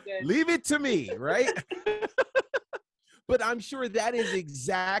 it's all good. Leave it to me, right? But I'm sure that is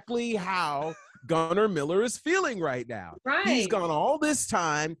exactly how Gunnar Miller is feeling right now. Right. He's gone all this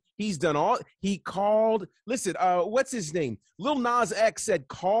time. He called, listen, what's his name? Lil Nas X said,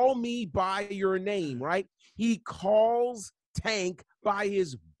 call me by your name, right? He calls Tank by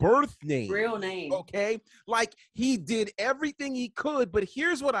his birth name. Real name. Okay. Like he did everything he could, but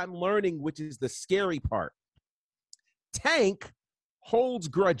here's what I'm learning, which is the scary part. Tank holds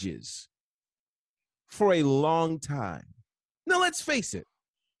grudges for a long time. Now, let's face it.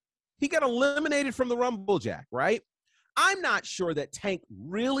 He got eliminated from the Rumble Jack, right? I'm not sure that Tank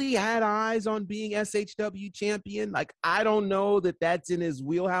really had eyes on being SHW champion. Like, I don't know that that's in his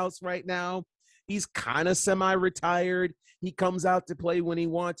wheelhouse right now. He's kind of semi-retired. He comes out to play when he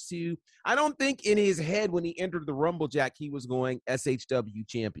wants to. I don't think in his head when he entered the Rumble Jack, he was going SHW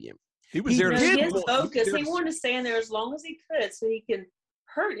champion. he was there to His support- focus, there he to- wanted to stay in there as long as he could so he could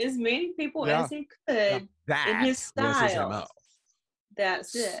hurt as many people Yeah. as he could That in his was his style. MO.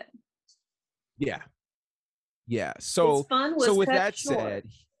 That's it. Yeah. Yeah. So His fun was so with cut that short.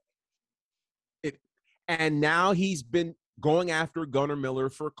 said, and now he's been going after Gunnar Miller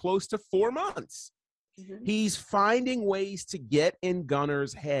for close to 4 months. Mhm. He's finding ways to get in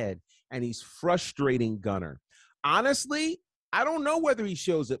Gunnar's head, and he's frustrating Gunnar. Honestly, I don't know whether he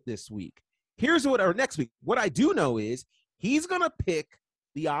shows up this week. Or next week. What I do know is he's going to pick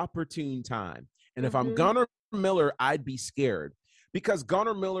the opportune time. And if I'm Mhm. Gunnar Miller, I'd be scared because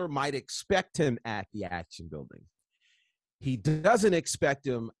Gunnar Miller might expect him at the Action Building. He doesn't expect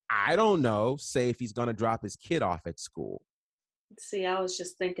him, I don't know, say if he's going to drop his kid off at school. See, I was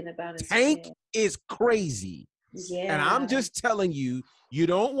just thinking about his Tank kid. is crazy. Yeah. And I'm just telling you, you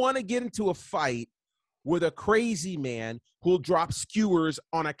don't want to get into a fight with a crazy man who'll drop skewers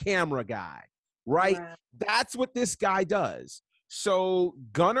on a camera guy, right? That's what this guy does. So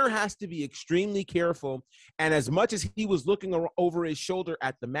Gunnar has to be extremely careful. And as much as he was looking over his shoulder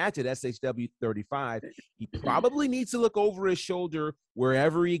at the match at SHW 35, he probably needs to look over his shoulder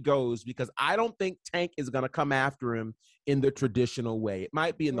wherever he goes, because I don't think Tank is going to come after him in the traditional way. It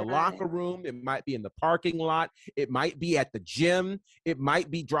might be in the Right. locker room. It might be in the parking lot. It might be at the gym. It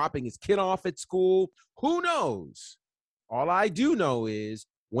might be dropping his kid off at school. Who knows? All I do know is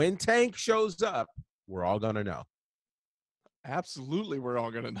when Tank shows up, we're all going to know. Absolutely, we're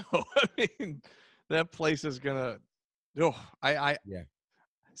all gonna know. I mean, that place is gonna. Oh, Yeah.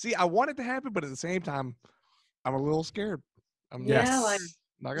 See, I want it to happen, but at the same time, I'm a little scared. I'm Yeah, Yes. like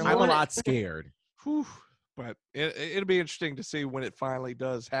not You gonna. I'm a want it- lot scared. Whew, but it'll be interesting to see when it finally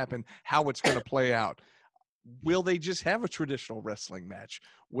does happen, how it's going to play out. Will they just have a traditional wrestling match?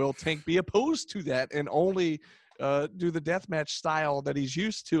 Will Tank be opposed to that and only do the death match style that he's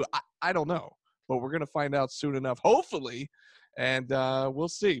used to? I don't know, but we're going to find out soon enough, hopefully, and we'll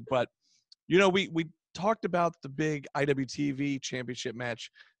see. But, we talked about the big IWTV championship match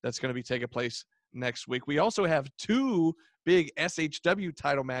that's going to be taking place next week. We also have 2 big SHW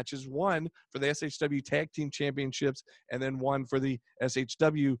title matches, one for the SHW Tag Team Championships and then one for the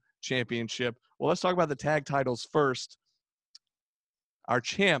SHW Championship. Well, let's talk about the tag titles first. Our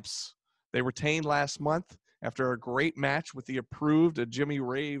champs, they retained last month after a great match with the Approved, a Jimmy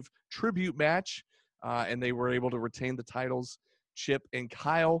Rave tribute match, and they were able to retain the titles, Chip and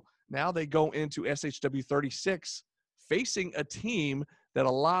Kyle. Now they go into SHW 36 facing a team that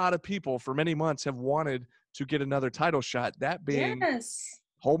a lot of people for many months have wanted to get another title shot, that being yes.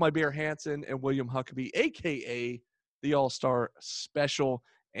 Hold My Beer Hansen and William Huckabee, a.k.a. the All-Star Special.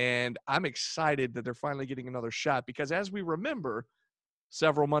 And I'm excited that they're finally getting another shot because as we remember,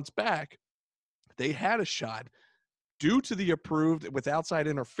 several months back, they had a shot. Due to the Approved with outside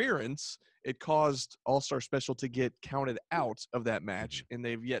interference, it caused All-Star Special to get counted out of that match, and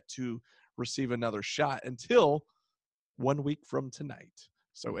they've yet to receive another shot until 1 week from tonight.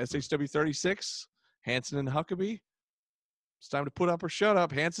 So SHW 36, Hansen and Huckabee, it's time to put up or shut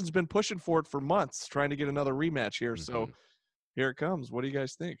up. Hansen's been pushing for it for months, trying to get another rematch here. So here it comes. What do you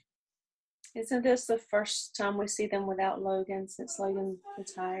guys think? Isn't this the first time we see them without Logan since Logan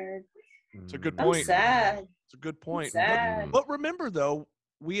retired? It's a good I'm point. sad. It's a good point. Sad. But remember, though,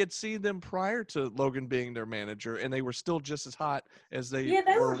 we had seen them prior to Logan being their manager, and they were still just as hot as they Yeah,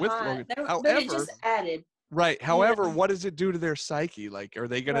 they were with hot. Logan. But it However, just added. right. However, Yeah. what does it do to their psyche? Like, are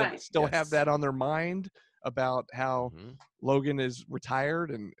they going to Right. still have Yes. that on their mind about how Mhm. Logan is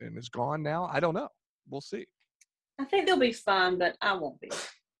retired and is gone now? I don't know. We'll see. I think they'll be fine, but I won't be.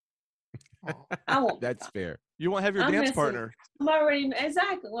 I won't. be That's fine. fair. You won't have your I'm dance missing- partner. I'm already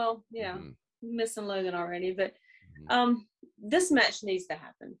exactly. Well, yeah, Mhm. missing Logan already, but Mhm. this match needs to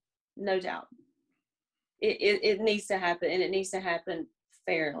happen, no doubt. It needs to happen, and it needs to happen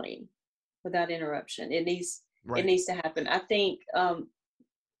fairly, without interruption. It needs to happen. I think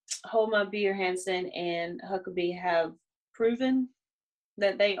Hold My Beer Hansen and Huckabee have proven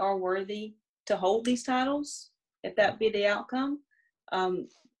that they are worthy to hold these titles. If that be the outcome,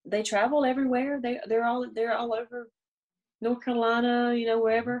 they travel everywhere. They're all over North Carolina,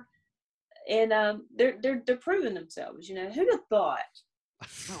 wherever, and they're proving themselves. Who'd have thought?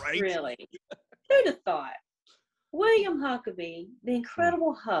 Right. Really, who'd have thought? William Huckabee, the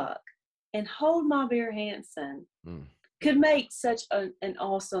Incredible Huck, and Hold My Beer Hansen Mm. could make such an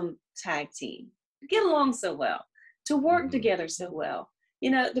awesome tag team, get along so well, to work Mhm. together so well.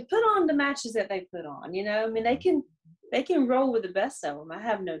 To put on the matches that they put on. I mean, they can roll with the best of them. I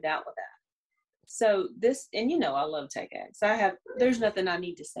have no doubt with that. So this, and I love Tech X. There's nothing I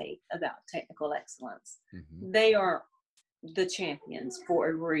need to say about technical excellence. Mhm. They are the champions for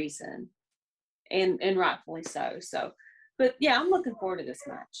a reason, and rightfully so. So, but yeah, I'm looking forward to this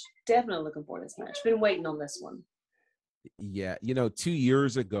match. Definitely looking forward to this match. Been waiting on this one. Yeah, 2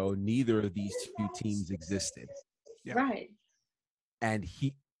 years ago, neither of these two teams existed, Yeah. Right. and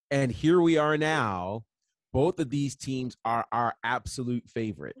here we are now. Both of these teams are our absolute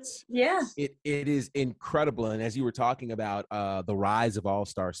favorites. Yeah. It is incredible, and as you were talking about the rise of All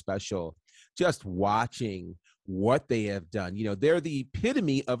Star Special, just watching what they have done. They're the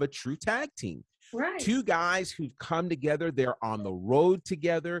epitome of a true tag team. Right. Two guys who've come together. They're on the road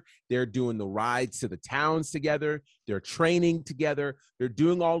together. They're doing the rides to the towns together. They're training together. They're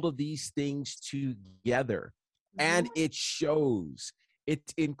doing all of these things together. And it shows.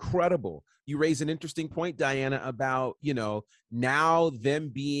 It's incredible. You raise an interesting point, Diana, about, now them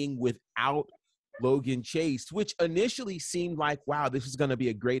being without Logan Chase, which initially seemed like, wow, this is going to be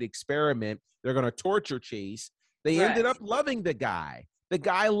a great experiment. They're going to torture Chase. They ended up loving the guy. The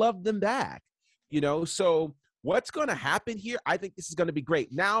guy loved them back. So what's going to happen here? I think this is going to be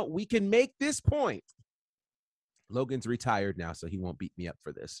great. Now we can make this point. Logan's retired now, so he won't beat me up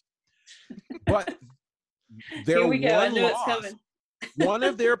for this. But Here we go. I knew it's coming. One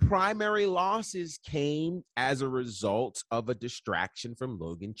of their primary losses came as a result of a distraction from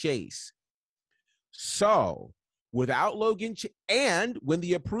Logan Chase. So without Logan, and when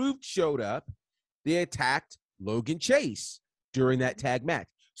the Approved showed up, they attacked Logan Chase during that tag match.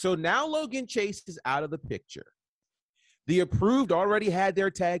 So now Logan Chase is out of the picture. The Approved already had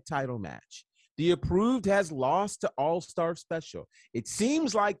their tag title match. The Approved has lost to All Star Special. It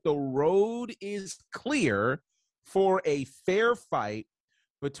seems like the road is clear for a fair fight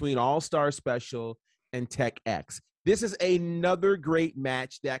between All Star Special and Tech X. This is another great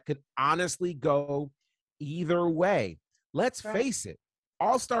match that could honestly go either way. Let's face it,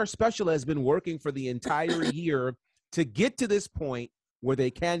 All Star Special has been working for the entire year to get to this point where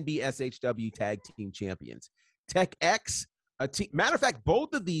they can be SHW Tag Team Champions. Tech X, matter of fact,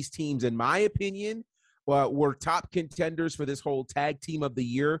 both of these teams, in my opinion, were top contenders for this whole Tag Team of the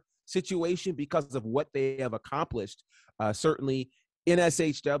Year situation because of what they have accomplished, certainly in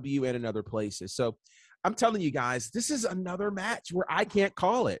SHW and in other places. So I'm telling you guys, this is another match where I can't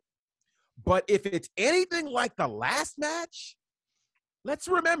call it. But if it's anything like the last match, let's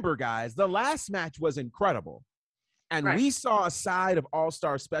remember, guys, the last match was incredible. And we saw a side of All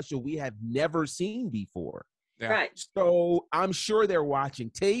Star Special we have never seen before. Yeah. Right. So I'm sure they're watching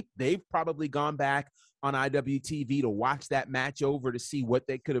tape. They've probably gone back on IWTV to watch that match over to see what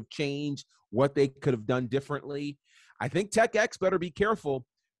they could have changed, what they could have done differently. I think Tech X better be careful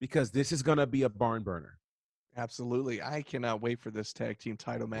because this is going to be a barn burner. Absolutely. I cannot wait for this tag team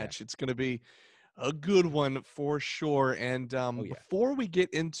title match. It's going to be a good one for sure. And before we get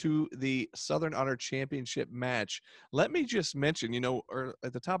into the Southern Honor Championship match, let me just mention,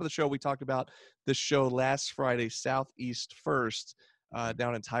 at the top of the show, we talked about the show last Friday, Southeast First,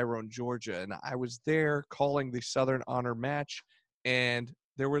 down in Tyrone, Georgia. And I was there calling the Southern Honor match, and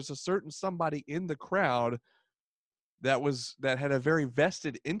there was a certain somebody in the crowd that had a very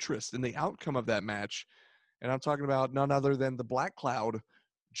vested interest in the outcome of that match. And I'm talking about none other than the Black Cloud.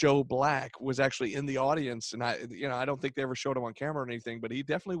 Joe Black was actually in the audience, and I don't think they ever showed him on camera or anything, but he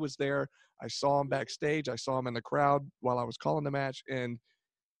definitely was there. I saw him backstage. I saw him in the crowd while I was calling the match, and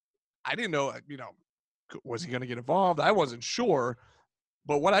I didn't know, was he going to get involved? I wasn't sure,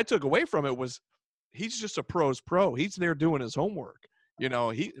 but what I took away from it was he's just a pro's pro. He's there doing his homework,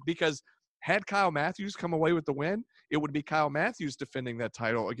 because had Kyle Matthews come away with the win, it would be Kyle Matthews defending that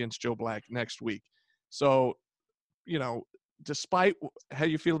title against Joe Black next week. So, despite how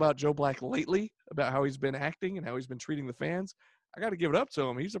you feel about Joe Black lately, about how he's been acting and how he's been treating the fans, I got to give it up to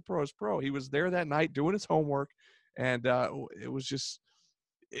him. He's a pro's pro. He was there that night doing his homework, and it was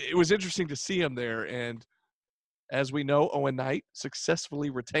interesting to see him there. And as we know, Owen Knight successfully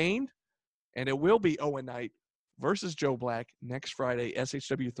retained, and it will be Owen Knight versus Joe Black next Friday,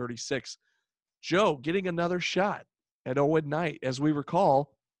 SHW 36. Joe getting another shot at Owen Knight, as we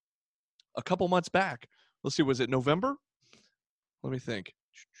recall, a couple months back. Let's see, was it November? Let me think.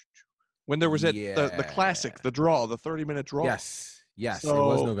 When there was the classic, the draw, the 30-minute draw. Yes, So, it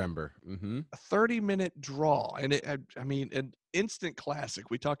was November. a 30-minute draw, and I mean, an instant classic.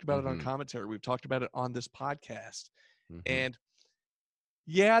 We talked about it on commentary. We've talked about it on this podcast. And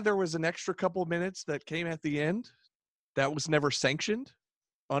yeah, there was an extra couple of minutes that came at the end that was never sanctioned,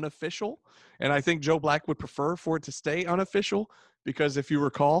 unofficial. And I think Joe Black would prefer for it to stay unofficial, because if you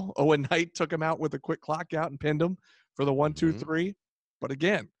recall, Owen Knight took him out with a quick clock out and pinned him for the 1, 2, 3. But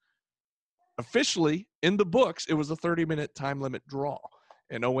again, officially in the books, it was a 30-minute time limit draw,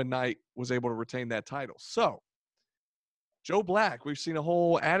 and Owen Knight was able to retain that title. So Joe Black, we've seen a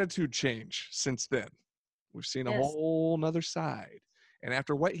whole attitude change since then. We've seen a whole nother side. And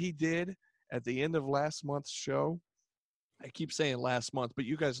after what he did at the end of last month's show, I keep saying last month, but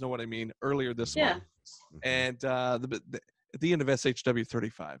you guys know what I mean, earlier this month. And at the end of SHW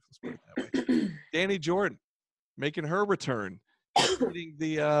 35, let's put it that way. Danny Jordan making her return. Beating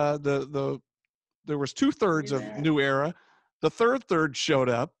there was 2/3 of New Era. The third showed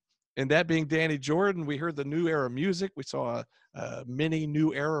up, and that being Danny Jordan. We heard the New Era music. We saw a mini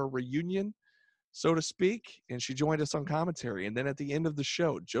New Era reunion, so to speak, and she joined us on commentary. And then at the end of the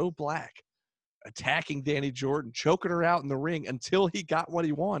show, Joe Black attacking Danny Jordan, choking her out in the ring until he got what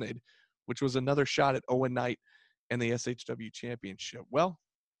he wanted, which was another shot at Owen Knight and the SHW Championship. Well,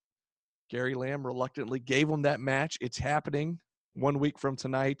 Gary Lamb reluctantly gave him that match. It's happening 1 week from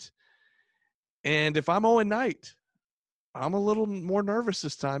tonight. And if I'm Owen Knight, I'm a little more nervous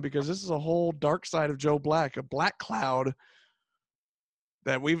this time, because this is a whole dark side of Joe Black, a black cloud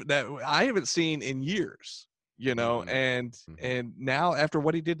that I haven't seen in years, you know. And now, after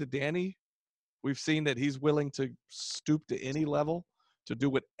what he did to Danny, we've seen that he's willing to stoop to any level to do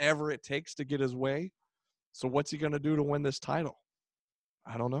whatever it takes to get his way. So what's he going to do to win this title?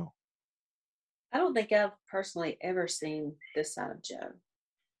 I don't know. I don't think I've personally ever seen this side of Joe.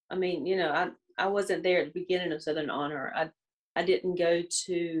 I mean, you know, I wasn't there at the beginning of Southern Honor. I didn't go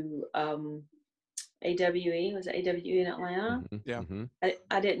to AWE. Was it AWE in Atlanta? Yeah.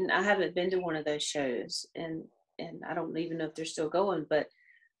 I haven't been to one of those shows, and I don't even know if they're still going, but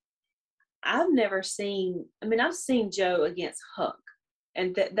I've never seen, I mean, I've seen Joe against Huck,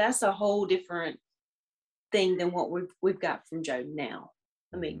 and that's a whole different thing than what we've got from Joe now.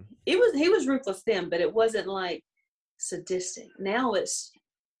 I mean, he was ruthless then, but it wasn't like sadistic. Now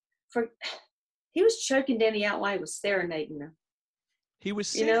he was choking Danny out while he was serenading her. He was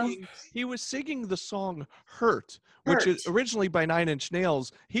singing the song Hurt, which is originally by 9 Inch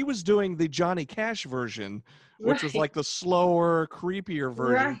Nails. He was doing the Johnny Cash version, which was like the slower, creepier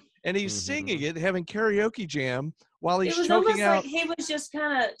version. Right. And he's singing it, having karaoke jam while he's choking almost out. Like he was just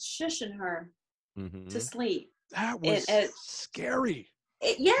kind of shushing her to sleep. That was scary.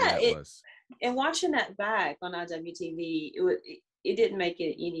 It was. And watching that back on IWTV, it didn't make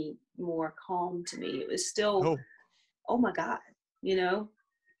it any more calm to me. It was still, oh my God, you know?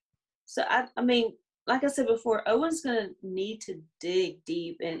 So, I mean, like I said before, Owen's going to need to dig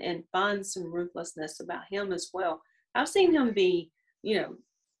deep and find some ruthlessness about him as well. I've seen him be, you know,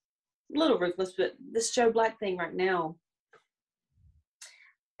 a little ruthless, but this Joe Black thing right now,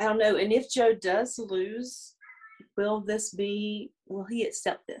 I don't know. And if Joe does lose, will he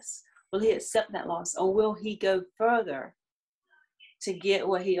accept this? Will he accept that loss? Or will he go further to get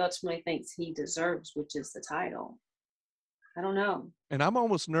what he ultimately thinks he deserves, which is the title? I don't know. And I'm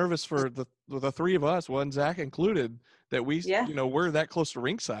almost nervous for the three of us, one Zach included, that you know, we're that close to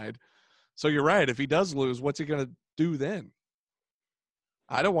ringside. So you're right. If he does lose, what's he going to do then?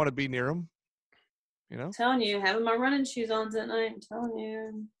 I don't want to be near him. You know? I'm telling you, having my running shoes on tonight, I'm telling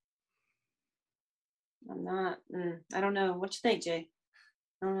you. I'm not. I don't know. What you think, Jay?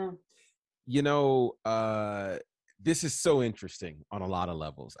 I don't know. You know, this is so interesting on a lot of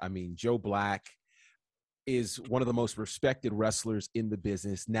levels. I mean, Joe Black is one of the most respected wrestlers in the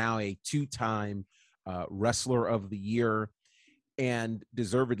business, now a 2-time Wrestler of the Year, and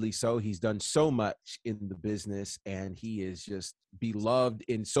deservedly so. He's done so much in the business, and he is just beloved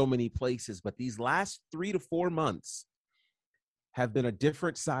in so many places. But these last 3 to 4 months have been a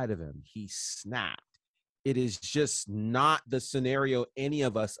different side of him. He snapped. It is just not the scenario any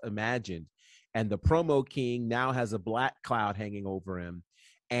of us imagined. And the promo king now has a black cloud hanging over him,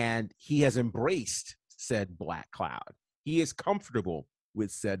 and he has embraced said black cloud. He is comfortable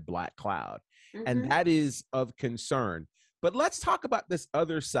with said black cloud, and that is of concern. But let's talk about this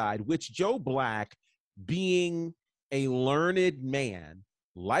other side, which Joe Black, being a learned man,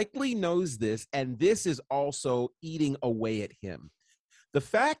 likely knows this, and this is also eating away at him. The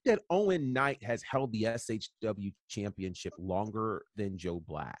fact that Owen Knight has held the SHW championship longer than Joe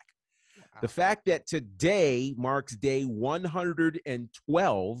Black. The fact that today marks day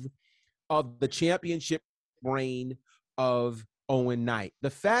 112 of the championship reign of Owen Knight. The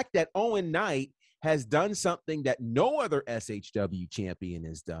fact that Owen Knight has done something that no other SHW champion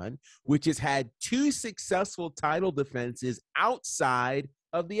has done, which has had 2 successful title defenses outside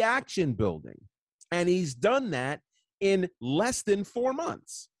of the Action Building. And he's done that in less than 4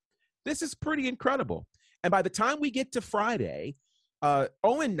 months. This is pretty incredible. And by the time we get to Friday,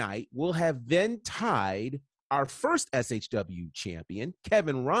 Owen Knight will have then tied our first SHW champion,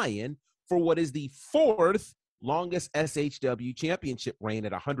 Kevin Ryan, for what is the 4th longest SHW championship reign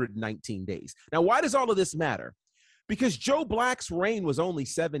at 119 days. Now, why does all of this matter? Because Joe Black's reign was only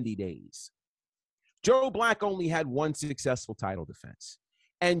 70 days. Joe Black only had 1 successful title defense.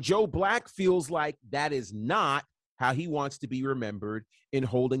 And Joe Black feels like that is not how he wants to be remembered in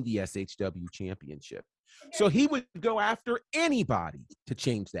holding the SHW championship. So he would go after anybody to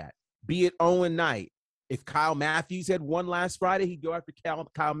change that, be it Owen Knight. If Kyle Matthews had won last Friday, he'd go after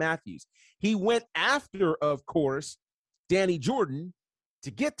Kyle Matthews. He went after, of course, Danny Jordan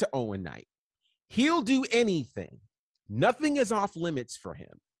to get to Owen Knight. He'll do anything. Nothing is off limits for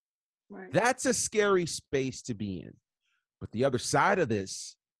him. Right. That's a scary space to be in. But the other side of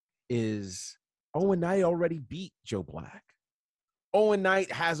this is Owen Knight already beat Joe Black. Owen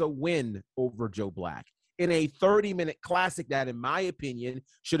Knight has a win over Joe Black in a 30-minute classic that, in my opinion,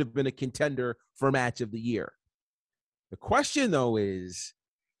 should have been a contender for match of the year. The question, though, is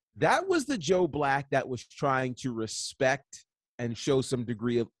that was the Joe Black that was trying to respect and show some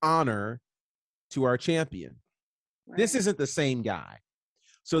degree of honor to our champion. Right. This isn't the same guy.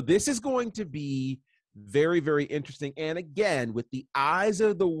 So this is going to be very, very interesting. And again, with the eyes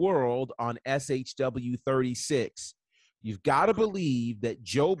of the world on SHW 36, you've got to believe that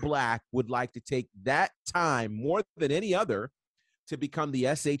Joe Black would like to take that time more than any other to become the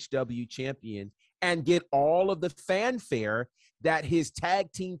SHW champion and get all of the fanfare that his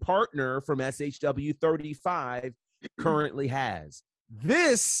tag team partner from SHW 35 currently has.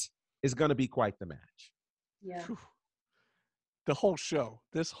 This is going to be quite the match. Yeah. The whole show.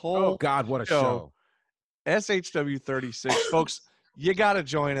 This whole Oh, God, what a show. SHW 36. Folks, you got to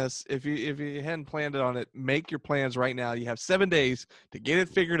join us. If you hadn't planned it on it, make your plans right now. You have 7 days to get it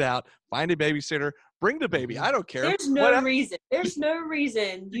figured out. Find a babysitter. Bring the baby. I don't care. There's no reason. There's no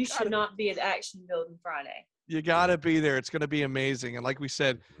reason you should not be at Action Building Friday. You got to be there. It's going to be amazing. And like we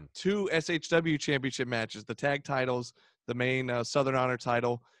said, 2 SHW championship matches, the tag titles, the main Southern Honor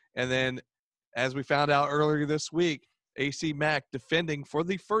title. And then, as we found out earlier this week, AC Mack defending for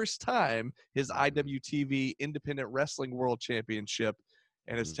the first time his IWTV Independent Wrestling World Championship,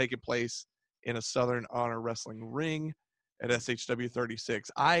 and it's taking place in a Southern Honor Wrestling ring at SHW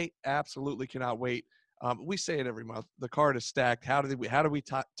 36. I absolutely cannot wait. We say it every month. The card is stacked. How do we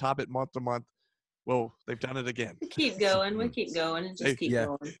top it month to month? Well, they've done it again. We keep going. We keep going and just keep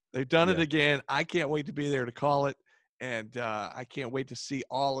going. They've done it again. I can't wait to be there to call it. And I can't wait to see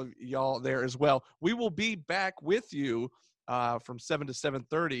all of y'all there as well. We will be back with you from 7 to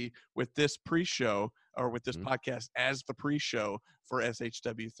 7:30 with this pre-show, or with this podcast as the pre-show for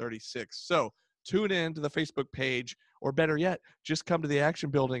SHW 36. So tune in to the Facebook page, or better yet, just come to the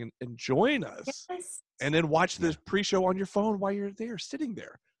Action Building and join us. Yes. And then watch this pre-show on your phone while you're there, sitting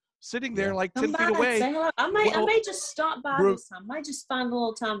there like 10 Come feet by, away. say hello. I may just stop by Bro- this time. I might just find a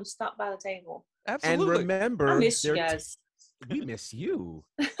little time to stop by the table. Absolutely. And remember, I miss you they're- guys. we miss you.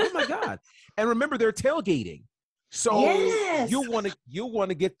 Oh my God. And remember, they're tailgating. So Yes. you'll want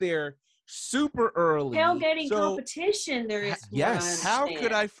to get there super early. Tailgating So- competition. There is. Yes. How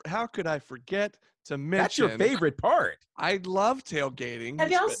could I forget to mention? That's your favorite part. I love tailgating. Have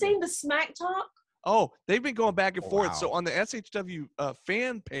y'all seen the Smack Talk? Oh, they've been going back and Oh, forth. wow. So on the SHW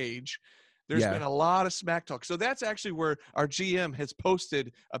fan page, there's Yeah. been a lot of smack talk. So that's actually where our GM has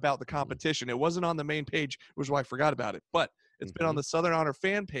posted about the competition. It wasn't on the main page, which is why I forgot about it. But it's been on the Southern Honor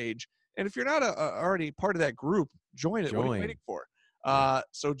fan page. And if you're not already part of that group, join it. What are you Join. waiting for?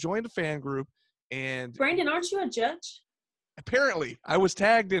 So join the fan group. And Brandon, aren't you a judge? apparently I was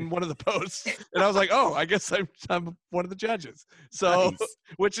tagged in one of the posts, and I was like, oh, I guess I'm one of the judges. So, Nice.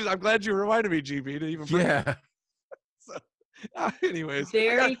 which is, I'm glad you reminded me, GB, to even bring it. Yeah. Anyways,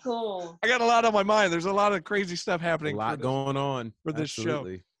 Very cool. I got a lot on my mind. There's a lot of crazy stuff A happening. lot going on for this show.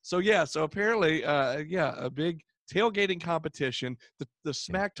 Absolutely. So yeah, so apparently, a big tailgating competition. The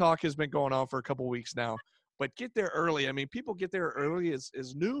smack talk has been going on for a couple weeks now. But get there early. I mean, people get there early as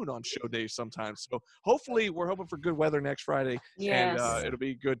noon on show days sometimes. So hopefully, we're hoping for good weather next Friday, Yes. and it'll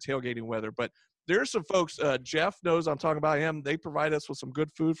be good tailgating weather. But there's some folks. Jeff knows I'm talking about him. They provide us with some good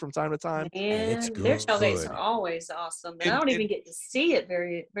food from time to time. And It's their tailgates good. are always awesome. But I And- don't even get to see it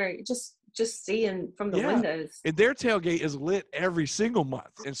very, very, just seeing from the Yeah. windows. And their tailgate is lit every single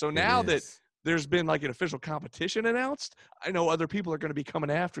month. And so now It that is. there's been like an official competition announced, I know other people are going to be coming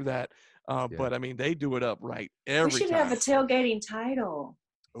after that. But I mean, they do it up right every We should time. have a tailgating title.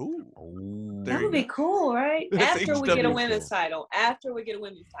 Ooh. Ooh. There That you would be go. cool, right? That's After we get a HW. women's title. After we get a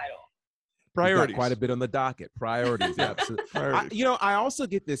women's title. We've got Priorities. quite a bit on the docket. Priorities, absolutely. Priorities. I also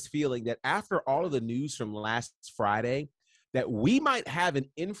get this feeling that after all of the news from last Friday, that we might have an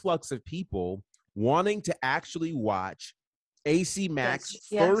influx of people wanting to actually watch AC Mac's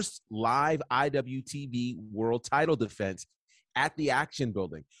Yes. first live IWTV world title defense at the Action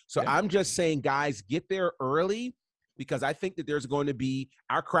Building. So Yeah. I'm just saying, guys, get there early because I think that there's going to be,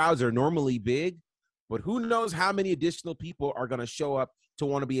 our crowds are normally big, but who knows how many additional people are going to show up to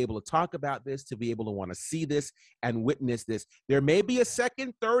want to be able to talk about this, to be able to want to see this and witness this. There may be a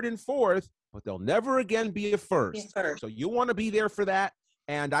second, third, and fourth, but there'll never again be a first. Yeah, first. So you want to be there for that.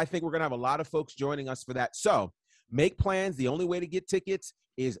 And I think we're going to have a lot of folks joining us for that. So make plans. The only way to get tickets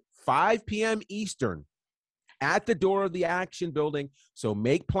is 5 p.m. Eastern at the door of the Action Building. So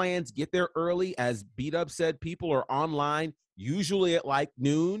make plans, get there early. As B-Dub said, people are online usually at like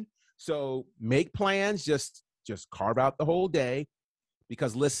noon. So make plans, just carve out the whole day.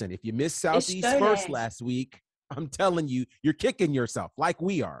 Because listen, if you missed Southeast show First day. last week, I'm telling you, you're kicking yourself like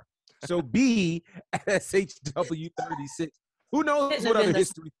we are. So be at SHW 36. Who knows Couldn't what have other been the-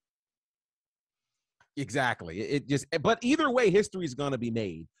 history? Exactly. It just, but either way, history is going to be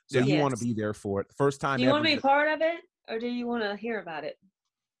made. So Yeah. you want to Yes. be there for it. First time Do you ever. want to be part of it, or do you want to hear about it?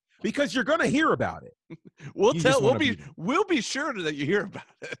 Because you're going to hear about it. We'll You tell. just We'll wanna be. be- We'll be sure that you hear about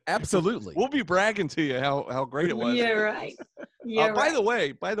it. Absolutely. We'll be bragging to you how great it was. Yeah, right. Yeah, By right. the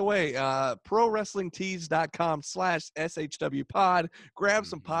way, ProWrestlingTees.com/SHW pod. Grab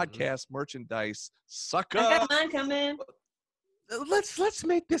some Mhm. podcast merchandise. Suck I up. got mine coming. Let's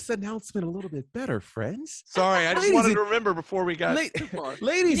make this announcement a little bit better, friends. Sorry, I just Ladies wanted and- to remember before we got La- too far.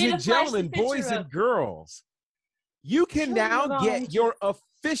 Ladies You need and to flash the gentlemen, boys picture and up. girls, you can Show now them all. get your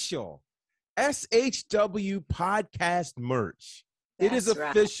official SHW podcast merch. It is That's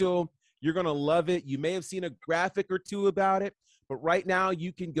right. official. You're going to love it. You may have seen a graphic or two about it, but right now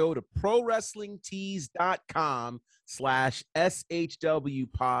you can go to ProWrestlingTees.com/SHW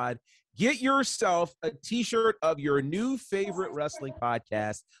pod. Get yourself a t-shirt of your new favorite wrestling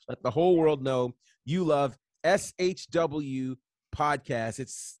podcast. Let the whole world know you love SHW podcast.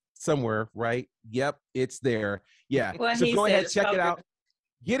 It's somewhere, right? Yep, it's there. Yeah. What So he go said ahead, is check it covered. out.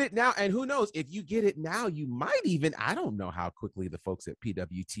 Get it now. And who knows, if you get it now, you might even, I don't know how quickly the folks at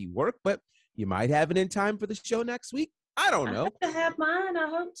PWT work, but you might have it in time for the show next week. I don't I know. hope to have mine. I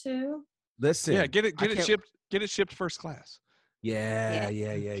hope to. Listen. Yeah, get it I can't- shipped. Get it shipped first class. Yeah.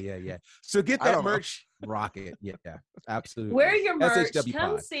 So get I that don't know. merch. Rock it. Yeah, absolutely. Wear your merch. SHW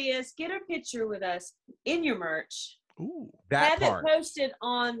Come pod. see us. Get a picture with us in your merch. Ooh. That have part. it posted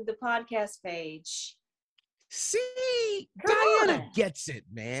on the podcast page. See, Come Diana on. gets it,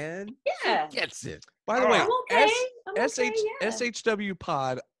 man. Yeah. Gets it. By the way, I'm okay. I'm okay. SHW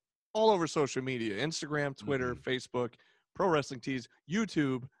pod all over social media: Instagram, Twitter, Facebook, Pro Wrestling Tees,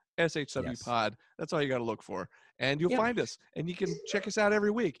 YouTube, SHW Yes. pod. That's all you got to look for, and you'll Yep. find us. And you can check us out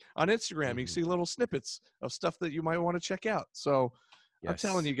every week on Instagram. You Mhm. can see little snippets of stuff that you might want to check out. So I'm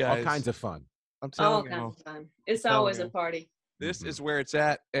telling you guys, all kinds of fun. I'm All telling you. kinds of fun. It's telling always you. a party. This Mhm. is where it's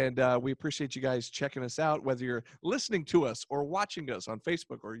at, and we appreciate you guys checking us out, whether you're listening to us or watching us on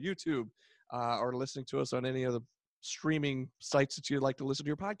Facebook or YouTube, or listening to us on any of the streaming sites that you'd like to listen to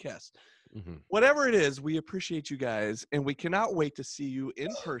your podcast. Mhm. Whatever it is, we appreciate you guys, and we cannot wait to see you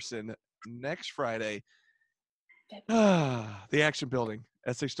in person next Friday. The Action Building,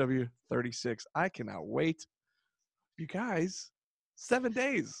 SHW 36. I cannot wait. You guys, 7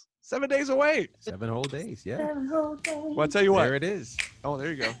 days. 7 days away. 7 whole days. Yeah. 7 whole days. Well, I tell you what. There it is. Oh,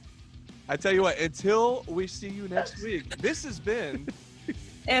 there you go. I tell you what, until we see you next week, this has been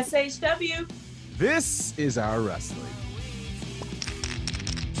SHW. This is our wrestling.